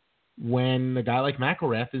when a guy like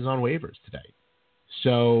McElrath is on waivers today.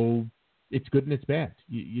 So it's good and it's bad.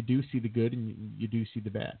 You do see the good and you do see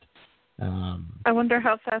the bad. I wonder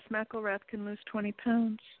how fast McElrath can lose 20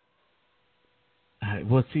 pounds.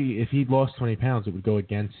 Well, see, if he lost 20 pounds, it would go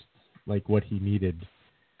against like what he needed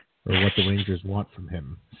or what the Rangers want from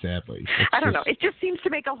him, sadly. I don't know. It just seems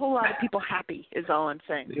to make a whole lot of people happy, is all I'm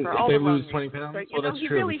saying. If they lose 20 pounds, but, that's he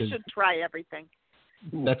true. He really should try everything.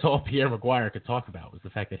 That's all Pierre Maguire could talk about was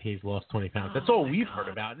the fact that Hayes lost 20 pounds. That's all we've heard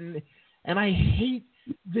about. And I hate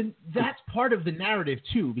that's part of the narrative,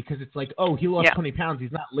 too, because it's like, oh, he lost 20 pounds.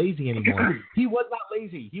 He's not lazy anymore. He was not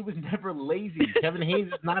lazy. He was never lazy. Kevin Hayes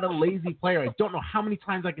is not a lazy player. I don't know how many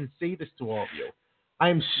times I can say this to all of you. I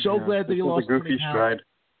am so glad that he lost 20 pounds. Stride.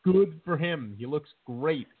 Good for him. He looks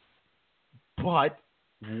great. But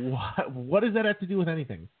what does that have to do with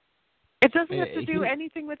anything? It doesn't have to do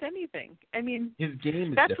anything with anything. I mean, his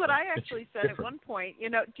game is that's different. what I actually said at one point.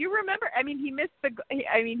 You know, do you remember? I mean,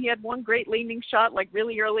 he had one great leaning shot like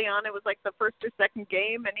really early on. It was like the first or second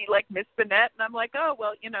game, and he like missed the net. And I'm like, oh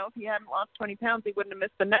well, you know, if he hadn't lost 20 pounds, he wouldn't have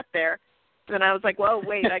missed the net there. And I was like, well,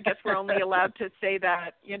 wait, I guess we're only allowed to say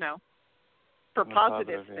that, you know, for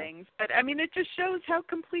positive things. But I mean, it just shows how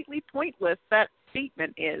completely pointless that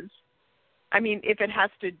statement is. I mean, if it has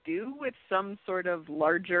to do with some sort of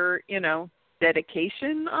larger, you know,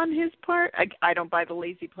 dedication on his part, I don't buy the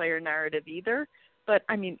lazy player narrative either. But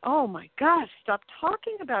I mean, oh my gosh, stop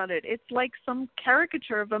talking about it. It's like some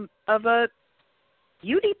caricature of a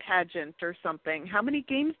beauty pageant or something. How many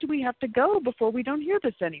games do we have to go before we don't hear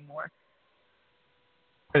this anymore?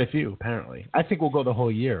 Quite a few, apparently. I think we'll go the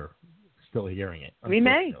whole year still hearing it. We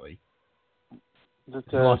may.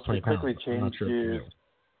 Just lost 20 to quickly pounds. change gears.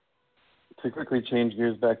 To quickly change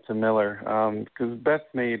gears back to Miller, because Beth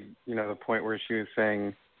made, you know, the point where she was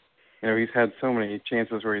saying, you know, he's had so many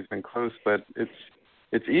chances where he's been close, but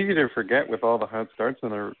it's easy to forget with all the hot starts on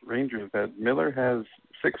the Rangers that Miller has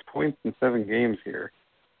 6 points in 7 games here,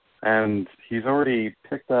 and he's already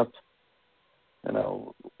picked up, you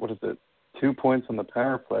know, 2 points on the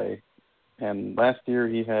power play, and last year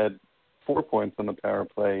he had 4 points on the power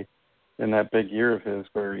play in that big year of his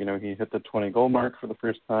where, you know, he hit the 20-goal mark for the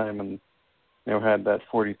first time and, you know, had that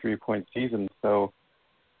 43-point season. So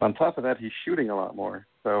on top of that, he's shooting a lot more.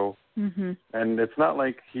 So, and it's not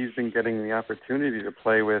like he's been getting the opportunity to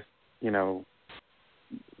play with, you know,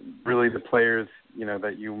 really the players, you know,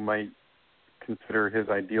 that you might consider his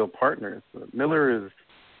ideal partners. Miller is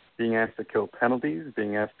being asked to kill penalties,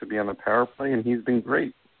 being asked to be on the power play, and he's been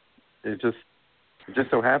great. It just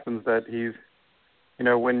so happens that he's, you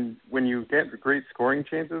know, when you get great scoring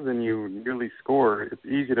chances and you nearly score, it's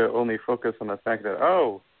easy to only focus on the fact that,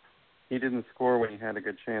 oh, he didn't score when he had a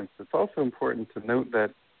good chance. It's also important to note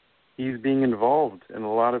that he's being involved in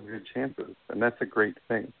a lot of good chances, and that's a great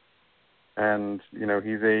thing. And, you know,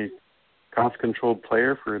 he's a cost-controlled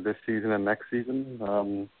player for this season and next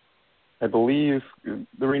season. I believe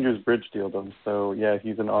the Rangers bridge dealed him, so, yeah,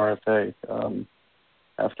 he's an RFA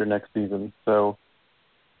after next season. So,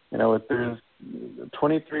 you know, if there's a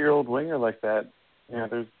 23-year-old winger like that, you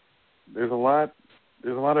know, there's a lot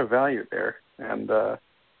of value there, and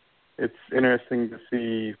it's interesting to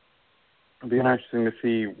see. It'll be interesting to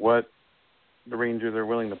see what the Rangers are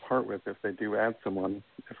willing to part with if they do add someone.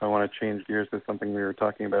 If I want to change gears to something we were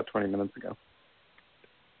talking about 20 minutes ago.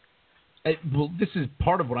 Well, this is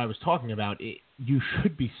part of what I was talking about. You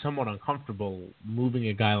should be somewhat uncomfortable moving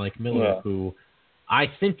a guy like Miller, who I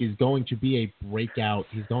think is going to be a breakout.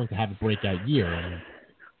 He's going to have a breakout year. And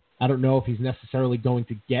I don't know if he's necessarily going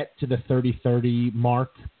to get to the 30-30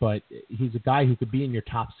 mark, but he's a guy who could be in your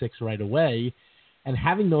top 6 right away. And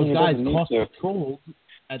having those guys cost-controlled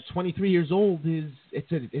at 23 years old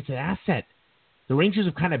it's an asset. The Rangers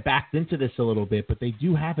have kind of backed into this a little bit, but they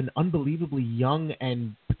do have an unbelievably young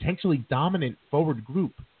and potentially dominant forward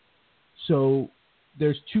group. So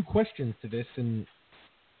there's 2 questions to this, and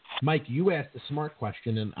Mike, you asked a smart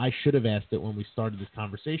question, and I should have asked it when we started this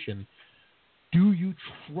conversation. Do you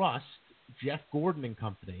trust Jeff Gordon and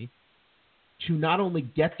company to not only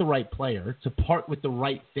get the right player, to part with the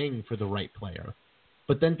right thing for the right player,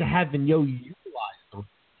 but then to have Vigneault utilize them?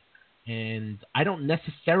 And I don't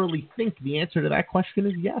necessarily think the answer to that question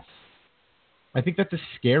is yes. I think that's a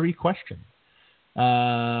scary question.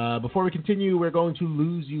 Before we continue, we're going to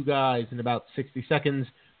lose you guys in about 60 seconds.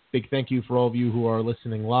 Big thank you for all of you who are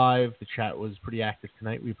listening live. The chat was pretty active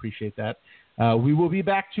tonight. We appreciate that. We will be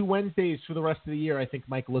back to Wednesdays for the rest of the year. I think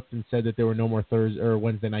Mike looked and said that there were no more Thursday or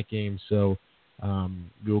Wednesday night games, so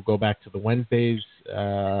we will go back to the Wednesdays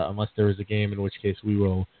unless there is a game, in which case we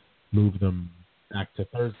will move them back to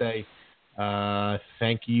Thursday.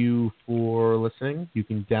 Thank you for listening. You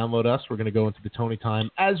can download us. We're going to go into the Tony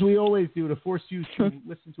time, as we always do, to force you to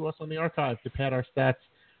listen to us on the archive, to pad our stats.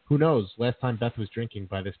 Who knows? Last time Beth was drinking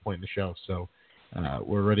by this point in the show, so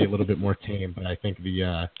we're already a little bit more tame, but I think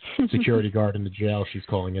the security guard in the jail she's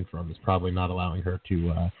calling in from is probably not allowing her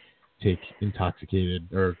to take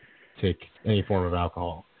intoxicated or take any form of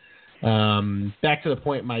alcohol. Back to the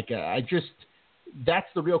point, Mike, that's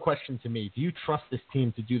the real question to me. Do you trust this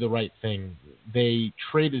team to do the right thing? They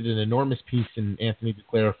traded an enormous piece in Anthony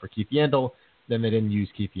Duclair for Keith Yandle, then they didn't use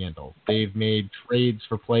Keith Yandle. They've made trades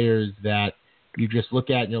for players that you just look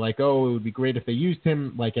at and you're like, oh, it would be great if they used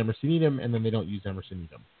him, like Emerson Edom, and then they don't use Emerson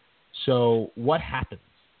Edom. So what happens?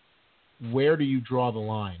 Where do you draw the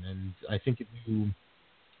line? And I think if you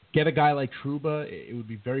get a guy like Trouba, it would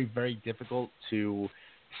be very, very difficult to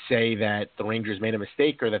say that the Rangers made a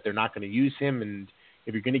mistake or that they're not going to use him. And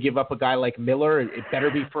If you're going to give up a guy like Miller, it better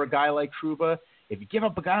be for a guy like Trouba. If you give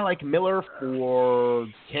up a guy like Miller for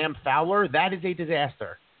Cam Fowler, that is a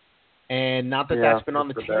disaster. And not that that's been on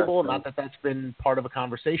the table, not that that's been part of a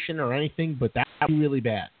conversation or anything, but that would be really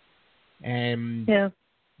bad. And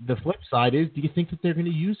the flip side is, do you think that they're going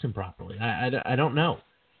to use him properly? I don't know.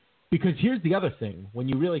 Because here's the other thing. When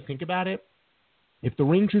you really think about it, if the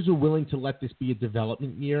Rangers are willing to let this be a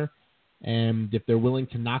development year, and if they're willing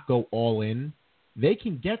to not go all in, they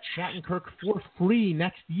can get Shattenkirk for free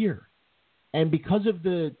next year. And because of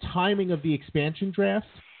the timing of the expansion draft,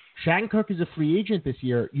 Shattenkirk is a free agent this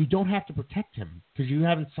year. You don't have to protect him because you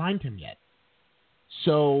haven't signed him yet.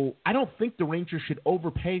 So I don't think the Rangers should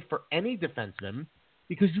overpay for any defenseman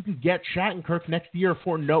because you can get Shattenkirk next year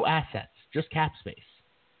for no assets, just cap space.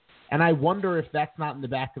 And I wonder if that's not in the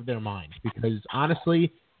back of their mind because,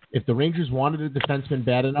 honestly, if the Rangers wanted a defenseman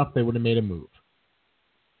bad enough, they would have made a move.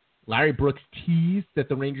 Larry Brooks teased that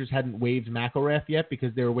the Rangers hadn't waived McIlrath yet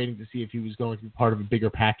because they were waiting to see if he was going to be part of a bigger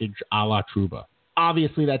package a la Trouba.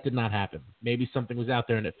 Obviously, that did not happen. Maybe something was out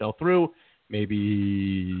there and it fell through.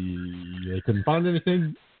 Maybe they couldn't find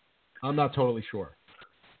anything. I'm not totally sure.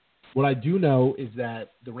 What I do know is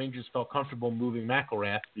that the Rangers felt comfortable moving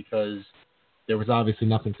McIlrath because there was obviously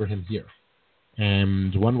nothing for him here.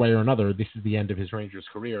 And one way or another, this is the end of his Rangers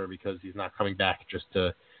career because he's not coming back just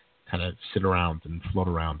to kind of sit around and float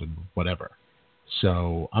around and whatever.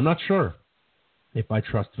 So I'm not sure if I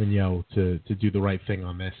trust Vigneault to do the right thing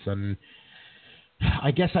on this. And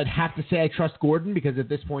I guess I'd have to say I trust Gordon because at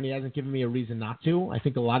this point he hasn't given me a reason not to. I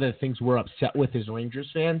think a lot of the things we're upset with as Rangers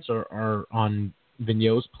fans are on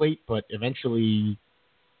Vigneault's plate, but eventually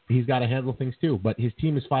he's got to handle things too. But his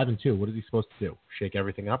team is 5-2. What is he supposed to do? Shake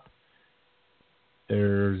everything up?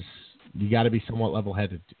 You got to be somewhat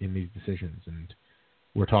level-headed in these decisions, and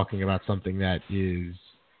we're talking about something that is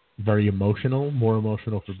very emotional, more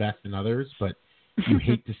emotional for Beth than others, but you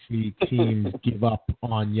hate to see teams give up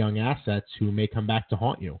on young assets who may come back to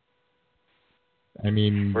haunt you. I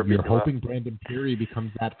mean, you're hoping Brandon Peary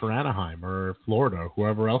becomes that for Anaheim or Florida or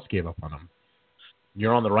whoever else gave up on him.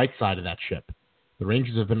 You're on the right side of that ship. The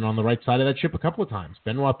Rangers have been on the right side of that ship a couple of times.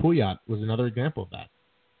 Benoit Pouliot was another example of that.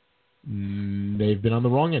 They've been on the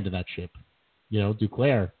wrong end of that ship.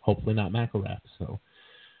 Duclair, hopefully not McIlrath. So,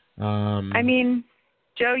 I mean,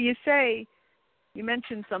 Joe, you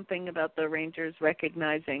mentioned something about the Rangers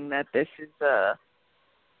recognizing that this is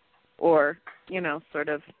sort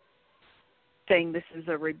of saying this is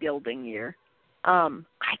a rebuilding year. I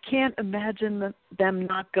can't imagine them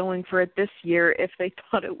not going for it this year if they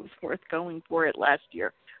thought it was worth going for it last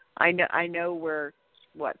year. I know we're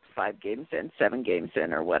 5 games in, 7 games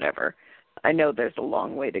in, or whatever. I know there's a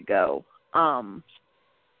long way to go.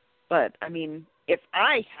 But I mean, if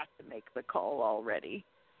I had to make the call already,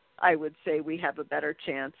 I would say we have a better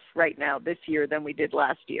chance right now this year than we did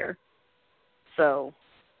last year. So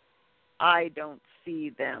I don't see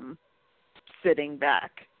them sitting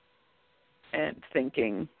back and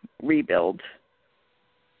thinking rebuild.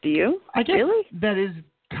 Do you? I guess really? That is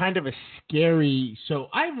kind of a scary. So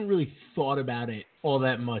I haven't really thought about it all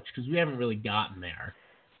that much because we haven't really gotten there.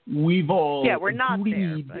 We're not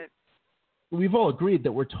there. But we've all agreed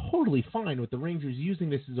that we're totally fine with the Rangers using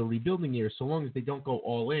this as a rebuilding year so long as they don't go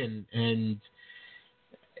all in. And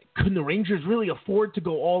couldn't the Rangers really afford to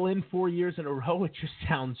go all in 4 years in a row? It just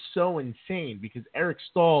sounds so insane because Eric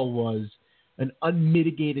Staal was an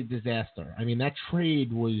unmitigated disaster. I mean, that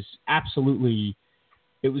trade was absolutely,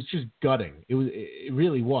 it was just gutting. It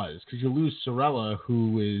really was because you lose Sorella,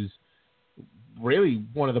 who is really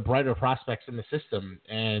one of the brighter prospects in the system,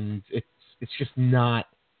 and it's just not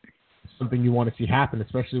something you want to see happen,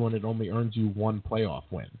 especially when it only earns you one playoff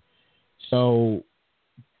win. So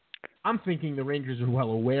I'm thinking the Rangers are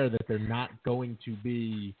well aware that they're not going to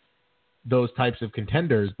be those types of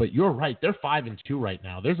contenders, but you're right. They're 5-2 right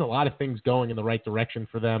now. There's a lot of things going in the right direction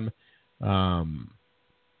for them. It's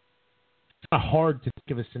not hard to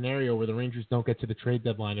think of a scenario where the Rangers don't get to the trade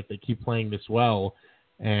deadline if they keep playing this well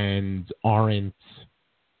and aren't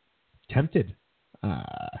tempted.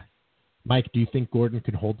 Mike, do you think Gordon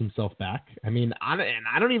could hold himself back? I mean, I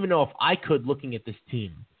don't even know if I could looking at this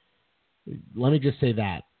team. Let me just say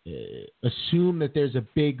that. Assume that there's a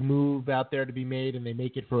big move out there to be made and they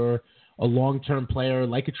make it for a long-term player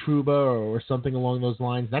like a Trouba or something along those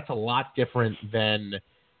lines. That's a lot different than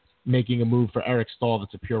making a move for Eric Staal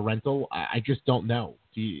that's a pure rental. I just don't know.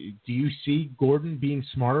 Do you see Gordon being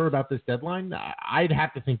smarter about this deadline? I'd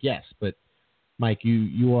have to think yes, but Mike,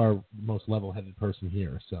 you are the most level-headed person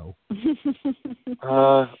here, so.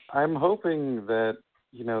 I'm hoping that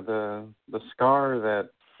the scar that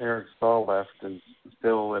Eric Staal left is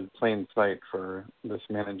still in plain sight for this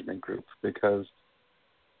management group because,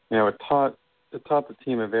 it taught the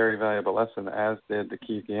team a very valuable lesson, as did the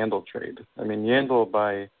Keith Yandle trade. I mean, Yandle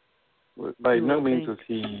by no means was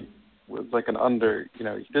he like he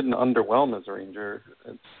didn't underwhelm as a Ranger.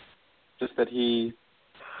 It's just that he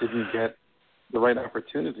didn't get the right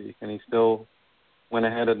opportunity, and he still went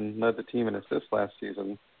ahead and led the team in assists last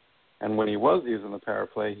season. And when he was using the power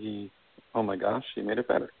play, he made it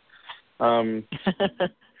better.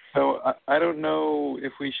 So I don't know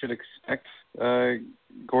if we should expect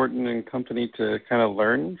Gorton and company to kind of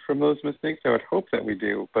learn from those mistakes. I would hope that we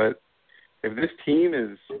do. But if this team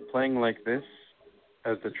is playing like this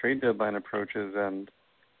as the trade deadline approaches, and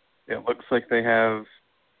it looks like they have,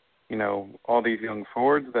 all these young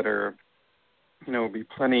forwards that are, be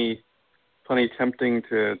plenty tempting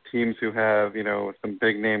to teams who have, some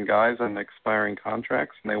big name guys on expiring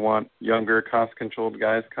contracts, and they want younger, cost-controlled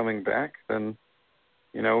guys coming back, then,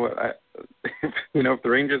 if the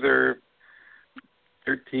Rangers are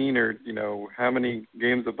 13 or, how many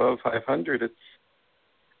games above 500, it's,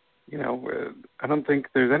 I don't think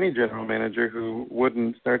there's any general manager who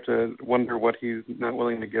wouldn't start to wonder what he's not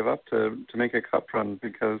willing to give up to make a cup run,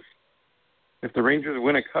 because if the Rangers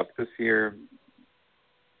win a cup this year,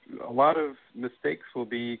 a lot of mistakes will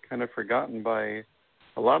be kind of forgotten by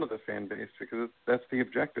a lot of the fan base, because that's the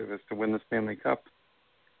objective, is to win the Stanley Cup.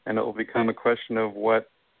 And it will become a question of what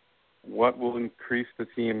will increase the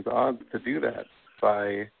team's odds to do that,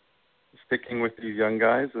 by sticking with these young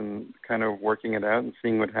guys and kind of working it out and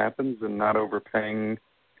seeing what happens, and not overpaying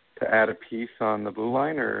to add a piece on the blue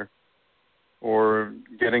line, or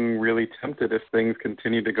getting really tempted if things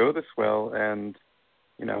continue to go this well and,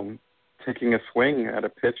 taking a swing at a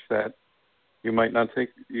pitch that you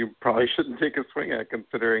probably shouldn't take a swing at,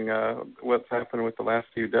 considering what's happened with the last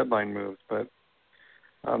few deadline moves. But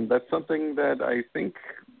that's something that I think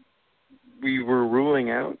we were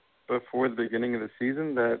ruling out before the beginning of the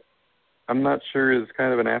season, that I'm not sure is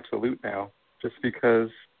kind of an absolute now, just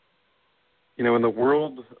because, in the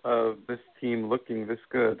world of this team looking this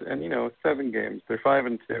good, and, 7 games, they're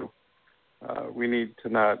 5-2. We need to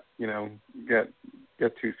not,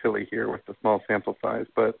 get too silly here with the small sample size.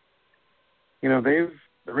 But, the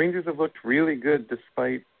Rangers have looked really good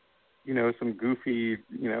despite, some goofy,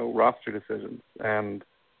 roster decisions. And,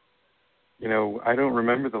 I don't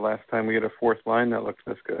remember the last time we had a fourth line that looked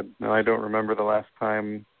this good. No, I don't remember the last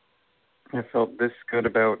time I felt this good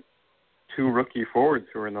about 2 rookie forwards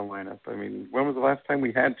who were in the lineup. I mean, when was the last time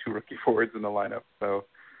we had 2 rookie forwards in the lineup? So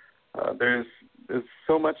there's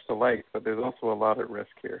so much to like, but there's also a lot at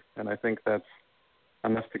risk here. And I think that's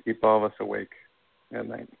enough to keep all of us awake at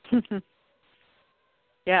night.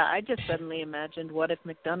 Yeah, I just suddenly imagined, what if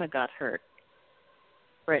McDonough got hurt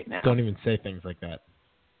right now? Don't even say things like that.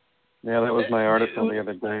 Yeah, that was my article the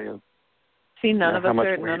other day. See, none of us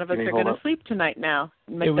are going to sleep tonight now.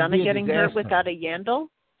 McDonough getting hurt without a Yandle?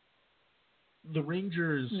 The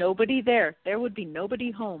Rangers... Nobody there. There would be nobody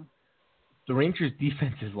home. The Rangers'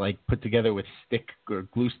 defense is put together with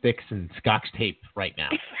glue sticks and Scotch tape right now.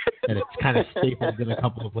 And it's kind of stapled in a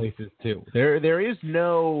couple of places, too. There is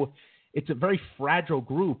no... It's a very fragile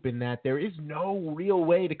group in that there is no real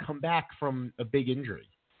way to come back from a big injury.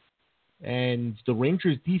 And the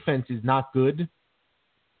Rangers' defense is not good,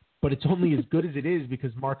 but it's only as good as it is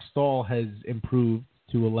because Mark Stahl has improved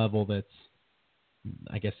to a level that's,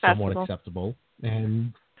 I guess, somewhat acceptable.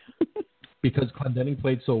 And because Clendening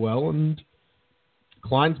played so well, and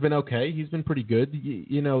Klein's been okay. He's been pretty good.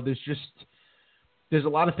 There's a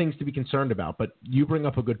lot of things to be concerned about, but you bring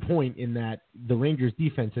up a good point in that the Rangers'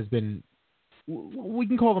 defense has been, we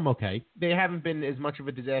can call them okay. They haven't been as much of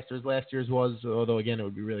a disaster as last year's was, although, again, it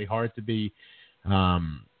would be really hard to be.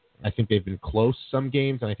 I think they've been close some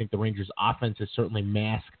games, and I think the Rangers' offense has certainly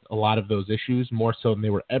masked a lot of those issues, more so than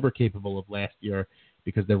they were ever capable of last year,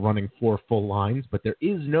 because they're running 4 full lines, but there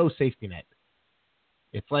is no safety net.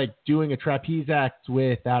 It's like doing a trapeze act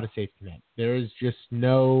without a safety net. There is just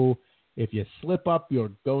no... If you slip up,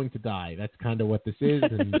 you're going to die. That's kind of what this is,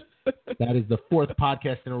 and that is the 4th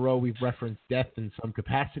podcast in a row we've referenced death in some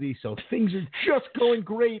capacity, so things are just going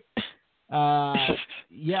great.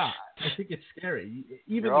 Yeah, I think it's scary.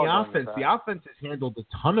 Even the offense has handled a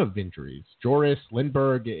ton of injuries. Joris,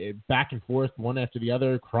 Lindbergh, back and forth, one after the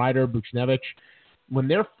other, Kreider, Buchnevich. When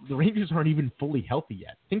the Rangers aren't even fully healthy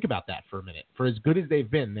yet. Think about that for a minute. For as good as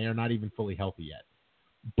they've been, they are not even fully healthy yet.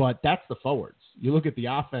 But that's the forwards. You look at the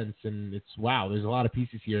offense, and it's, wow, there's a lot of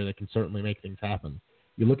pieces here that can certainly make things happen.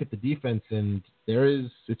 You look at the defense, and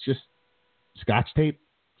it's just Scotch tape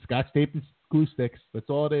and glue sticks. That's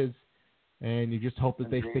all it is. And you just hope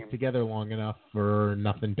that they stick together long enough for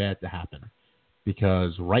nothing bad to happen.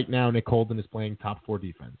 because right now Nick Holden is playing top 4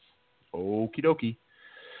 defense. Okie dokie.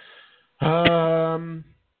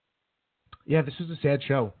 Yeah, this was a sad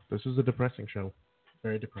show. This was a depressing show.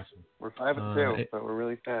 Very depressing. We're 5-2, but we're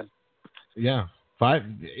really sad. Yeah, 5.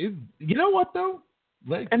 You know what though?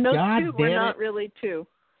 And those God two were damn not it. really two.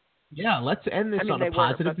 Yeah, let's end this on a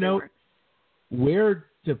positive note. We're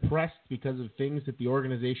depressed because of things that the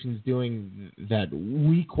organization's doing that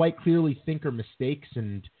we quite clearly think are mistakes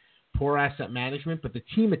and poor asset management, but the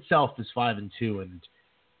team itself is 5-2, and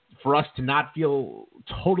for us to not feel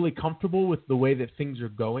totally comfortable with the way that things are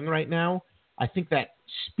going right now, I think that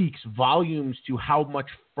speaks volumes to how much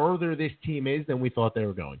further this team is than we thought they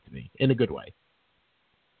were going to be, in a good way.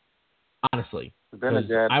 Honestly.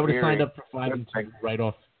 I would have signed up for 5-2 right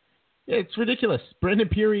off. It's ridiculous. Brendan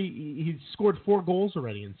Peary, he's scored 4 goals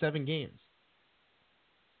already in 7 games.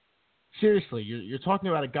 Seriously, you're talking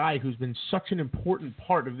about a guy who's been such an important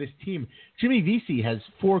part of this team. Jimmy Vesey has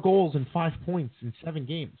 4 goals and 5 points in 7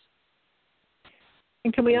 games.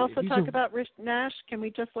 And can we also talk about Rick Nash? Can we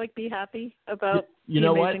just be happy about the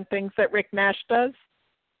amazing things that Rick Nash does?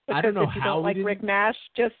 Because I don't know if you don't like Rick Nash,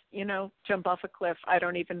 just jump off a cliff. I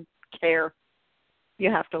don't even care. You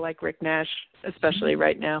have to like Rick Nash, especially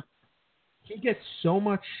right now. He gets so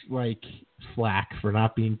much flack for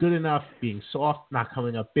not being good enough, being soft, not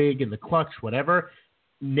coming up big in the clutch, whatever.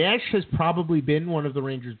 Nash has probably been one of the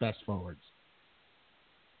Rangers' best forwards.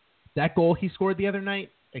 That goal he scored the other night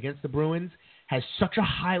against the Bruins has such a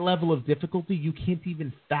high level of difficulty you can't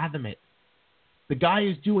even fathom it. The guy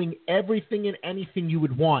is doing everything and anything you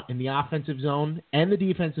would want in the offensive zone and the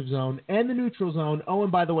defensive zone and the neutral zone. Oh,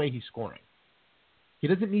 and by the way, he's scoring. He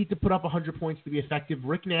doesn't need to put up 100 points to be effective.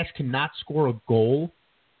 Rick Nash cannot score a goal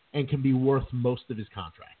and can be worth most of his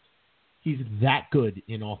contract. He's that good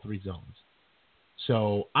in all 3 zones.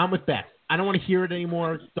 So I'm with Beth. I don't want to hear it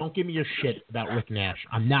anymore. Don't give me your shit about Rick Nash.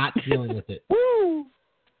 I'm not dealing with it. Woo!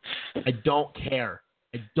 I don't care.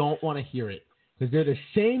 I don't want to hear it. Because they're the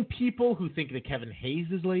same people who think that Kevin Hayes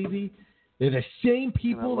is lazy. They're the same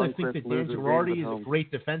people that think that Dan Girardi is a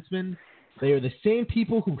great defenseman. They are the same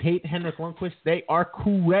people who hate Henrik Lundqvist. They are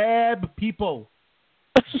crab people.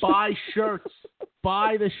 Buy shirts.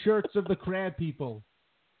 Buy the shirts of the crab people.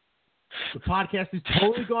 The podcast has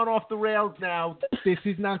totally gone off the rails now. This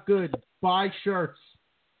is not good. Buy shirts.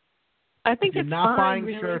 I think if you're not buying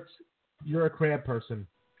shirts, you're a crab person.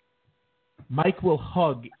 Mike will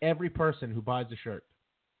hug every person who buys a shirt.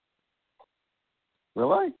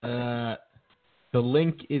 Will I? The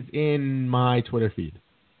link is in my Twitter feed.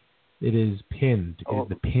 It is pinned. It is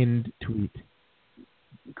the pinned tweet.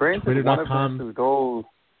 Granted, one of his goals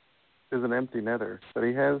is an empty netter, but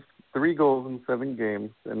he has 3 goals in 7 games,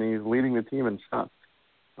 and he's leading the team in shots.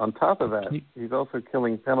 On top of that, he's also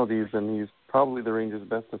killing penalties, and he's probably the Rangers'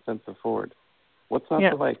 best defensive forward. What's not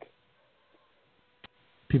to like?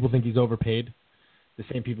 People think he's overpaid. The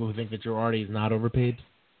same people who think that Girardi is not overpaid.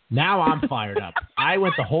 Now I'm fired up. I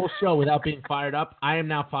went the whole show without being fired up. I am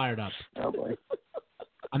now fired up. Oh, boy.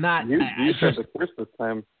 I'm not. You said the first this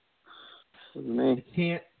time. It wasn't me. I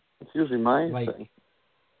can't. It's usually my thing.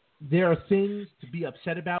 There are things to be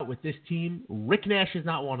upset about with this team. Rick Nash is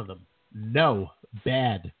not one of them. No.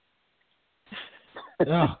 Bad.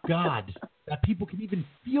 Oh, God. That people can even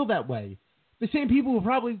feel that way. The same people who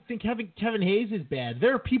probably think Kevin Hayes is bad.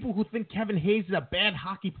 There are people who think Kevin Hayes is a bad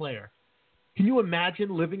hockey player. Can you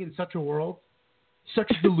imagine living in such a world?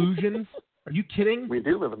 Such a delusion? Are you kidding? We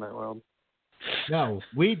do live in that world. No,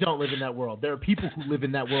 we don't live in that world. There are people who live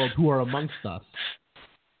in that world who are amongst us.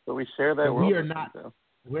 But we share that world. We are not.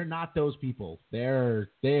 We're not those people. They are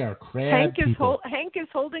crab people. Hank is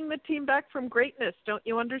holding the team back from greatness. Don't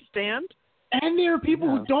you understand? And there are people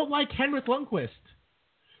who don't like Henrik Lundqvist.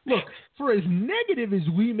 Look, for as negative as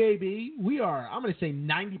we may be, we are, I'm going to say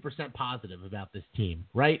 90% positive about this team,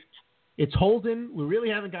 right? It's Holden. We really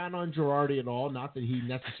haven't gotten on Girardi at all. Not that he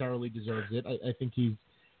necessarily deserves it. I think he's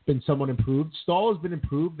been somewhat improved. Stahl has been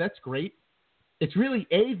improved. That's great. It's really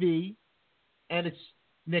AV and it's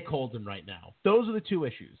Nick Holden right now. Those are the 2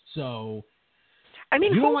 issues. So, I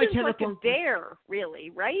mean, Holden's like a dare, really,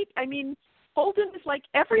 right? I mean, Holden is like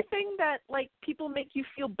everything that people make you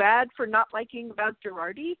feel bad for not liking about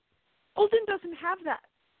Girardi. Holden doesn't have that,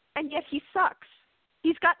 and yet he sucks.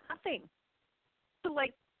 He's got nothing to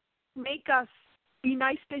make us be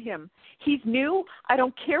nice to him. He's new. I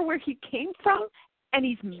don't care where he came from, and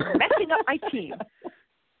he's messing up my team.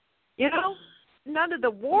 None of the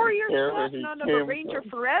Warrior stuff, none of the Ranger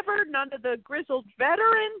Forever, none of the grizzled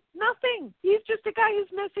veteran, nothing. He's just a guy who's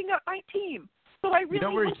messing up my team. So I really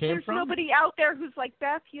hope there's nobody out there who's like,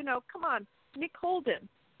 Beth, come on, Nick Holden.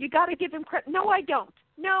 You got to give him credit. No, I don't.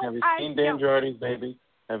 No, Have you I seen don't. Dan Girardi's baby?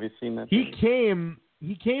 Have you seen that? He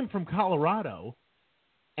came from Colorado,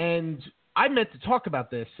 and I meant to talk about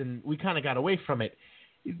this, and we kind of got away from it.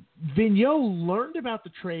 Vigneault learned about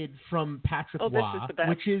the trade from Patrick This is Waugh, the best.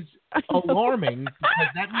 which is alarming because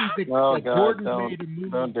that means that Gordon made a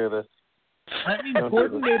move. Don't do this. That means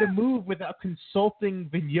Gordon made a move without consulting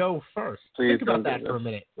Vigneault first. Please Think about that for a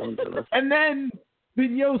minute. Don't do this. And then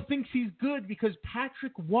Vigneault thinks he's good because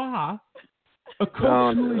Patrick Waugh, a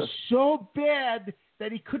coach who is so bad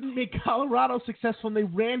that he couldn't make Colorado successful, and they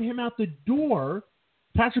ran him out the door.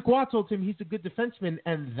 Patrick Waugh told him he's a good defenseman,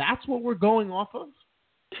 and that's what we're going off of?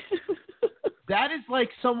 That is like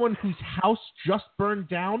someone whose house just burned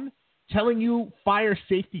down telling you fire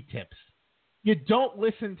safety tips. You don't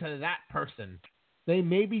listen to that person. They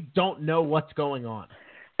maybe don't know what's going on.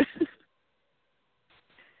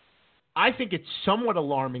 I think it's somewhat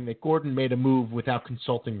alarming that Gordon made a move without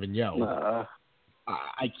consulting Vigneault.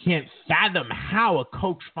 I can't fathom how a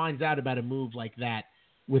coach finds out about a move like that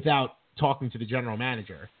without talking to the general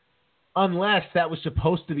manager, unless that was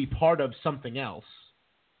supposed to be part of something else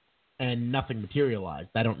and nothing materialized.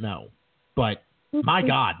 I don't know. But, my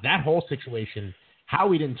God, that whole situation, how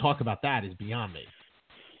we didn't talk about that is beyond me.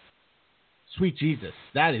 Sweet Jesus,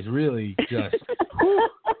 that is really just...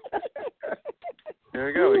 There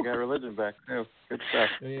we go. We got religion back, too. Good stuff.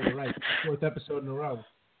 Yeah, you're right. 4th episode in a row.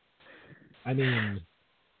 I mean,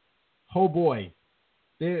 oh boy.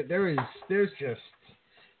 There's just...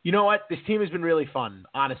 You know what? This team has been really fun,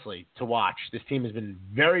 honestly, to watch. This team has been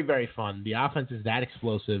very, very fun. The offense is that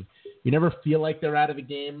explosive. You never feel like they're out of a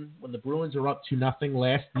game. When the Bruins are up 2-0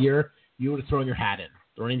 last year, you would have thrown your hat in.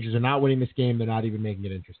 The Rangers are not winning this game. They're not even making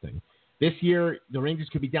it interesting. This year, the Rangers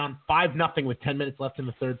could be down 5-0 with 10 minutes left in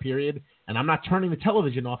the third period, and I'm not turning the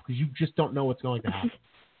television off because you just don't know what's going to happen.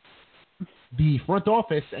 The front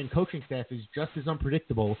office and coaching staff is just as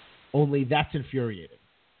unpredictable, only that's infuriating.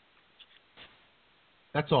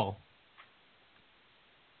 That's all.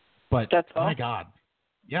 But that's all? My God,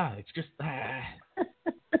 yeah, it's just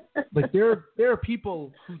like there are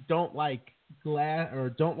people who don't like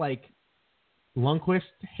don't like Lundqvist,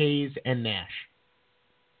 Hayes, and Nash.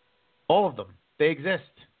 All of them, they exist.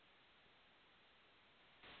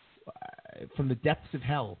 From the depths of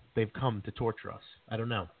hell, they've come to torture us. I don't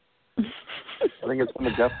know. I think it's from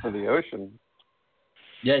the depths of the ocean.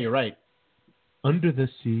 Yeah, you're right. Under the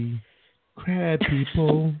sea. Crab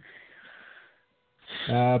people.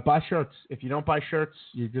 Buy shirts. If you don't buy shirts,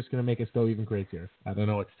 you're just going to make us go even crazier. I don't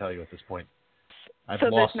know what to tell you at this point. So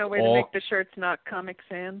there's no way to make the shirts not Comic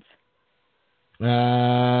Sans?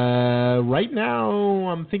 Right now,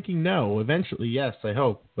 I'm thinking no. Eventually, yes, I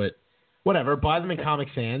hope. But whatever. Buy them in Comic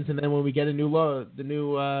Sans, and then when we get the new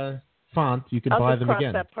font, you can buy them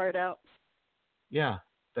again. I'll cross that part out. Yeah,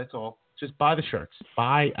 that's all. Just buy the shirts.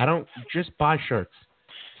 Just buy shirts.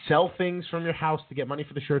 Sell things from your house to get money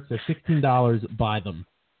for the shirts. They're $16. Buy them.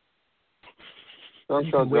 Don't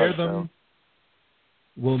you can wear them.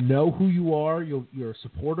 We'll know who you are. You're a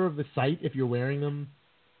supporter of the site if you're wearing them.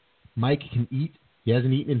 Mike can eat. He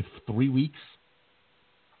hasn't eaten in 3 weeks.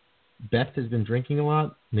 Beth has been drinking a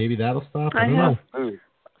lot. Maybe that'll stop. I don't know.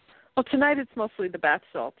 Well, tonight it's mostly the bath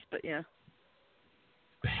salts, but yeah.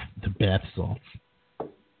 The bath salts.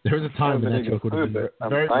 There was a time when that joke would have been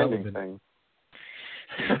very relevant. Things.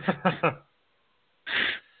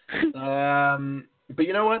 But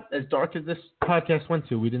you know what? As dark as this podcast went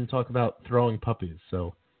to, we didn't talk about throwing puppies,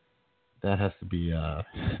 so that has to be a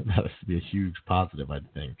huge positive, I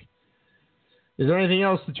think. Is there anything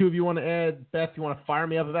else the two of you want to add? Beth, you want to fire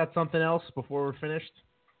me up about something else before we're finished?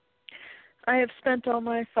 I have spent all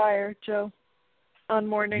my fire, Joe, on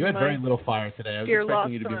mourning. You had very little fire today. I was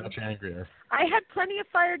expecting you to be much angrier. I had plenty of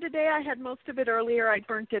fire today. I had most of it earlier. I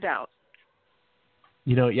burnt it out.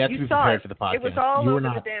 You know, you have to be prepared for the podcast. It was all over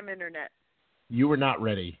the damn internet. You were not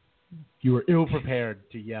ready. You were ill-prepared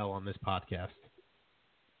to yell on this podcast.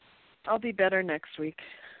 I'll be better next week.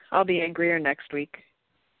 I'll be angrier next week.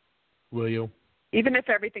 Will you? Even if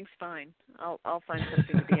everything's fine, I'll find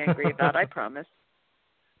something to be angry about, I promise.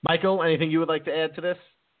 Michael, anything you would like to add to this?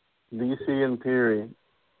 DC and Theory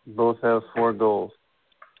both have 4 goals.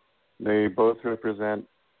 They both represent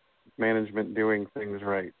management doing things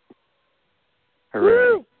right.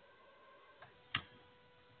 Hooray. Woo!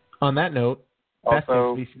 On that note,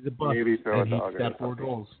 also, Beth thinks he's a bust, maybe throw and a dog he's got 4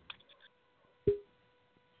 goals.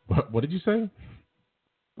 What did you say?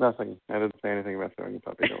 Nothing. I didn't say anything about throwing a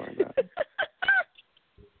puppy. Don't worry about it.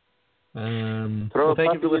 Throw a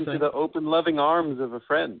puppy into the open, loving arms of a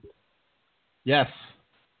friend. Yes.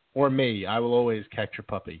 Or me. I will always catch your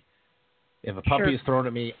puppy. If a puppy is thrown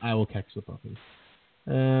at me, I will catch the puppy.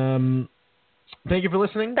 thank you for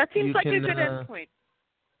listening. That seems You like can, a good endpoint.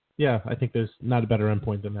 Yeah, I think there's not a better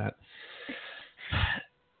endpoint than that.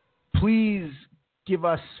 Please give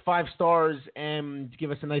us 5 stars and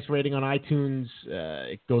give us a nice rating on iTunes.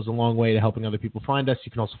 It goes a long way to helping other people find us.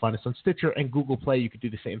 You can also find us on Stitcher and Google Play. You could do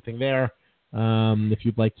the same thing there. If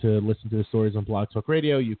you'd like to listen to the stories on Blog Talk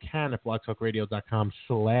Radio, you can at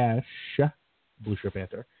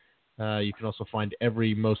blogtalkradio.com/BlueShirtBanter. You can also find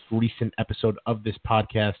every most recent episode of this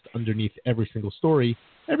podcast underneath every single story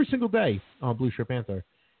every single day on Blue Shirt Panther.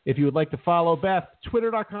 If you would like to follow Beth,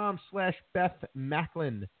 twitter.com/Beth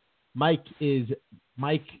Macklin. Mike is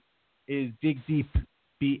Dig Deep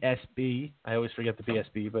BSB. I always forget the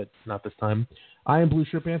BSB, but not this time. I am Blue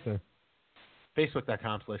Shirt Panther.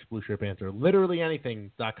 Facebook.com/Blue Shirt Panther. Literally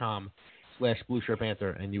anything.com/Blue Shirt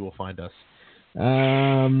Panther, and you will find us.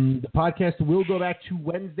 The podcast will go back to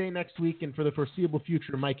Wednesday next week, and for the foreseeable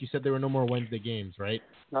future, Mike, you said there were no more Wednesday games, right?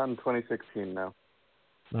 Not in 2016, no.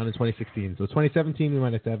 Not in 2016. So 2017, we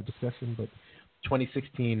might have to have a discussion, but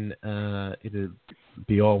 2016, it'll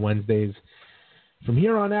be all Wednesdays. From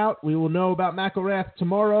here on out, we will know about McElrath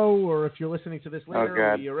tomorrow, or if you're listening to this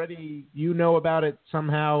later, you know about it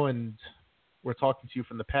somehow, and we're talking to you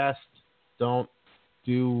from the past. Don't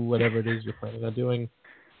do whatever it is you're planning on doing,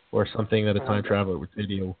 or something that a time traveler would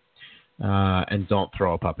video, and don't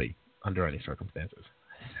throw a puppy under any circumstances.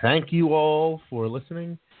 Thank you all for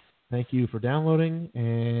listening. Thank you for downloading,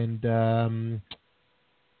 and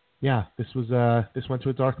this went to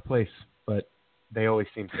a dark place, but they always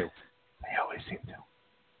seem to.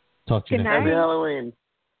 Talk to you next Happy week. Halloween.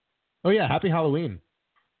 Oh yeah, happy Halloween.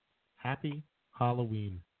 Happy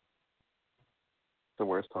Halloween. The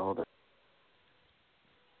worst holiday.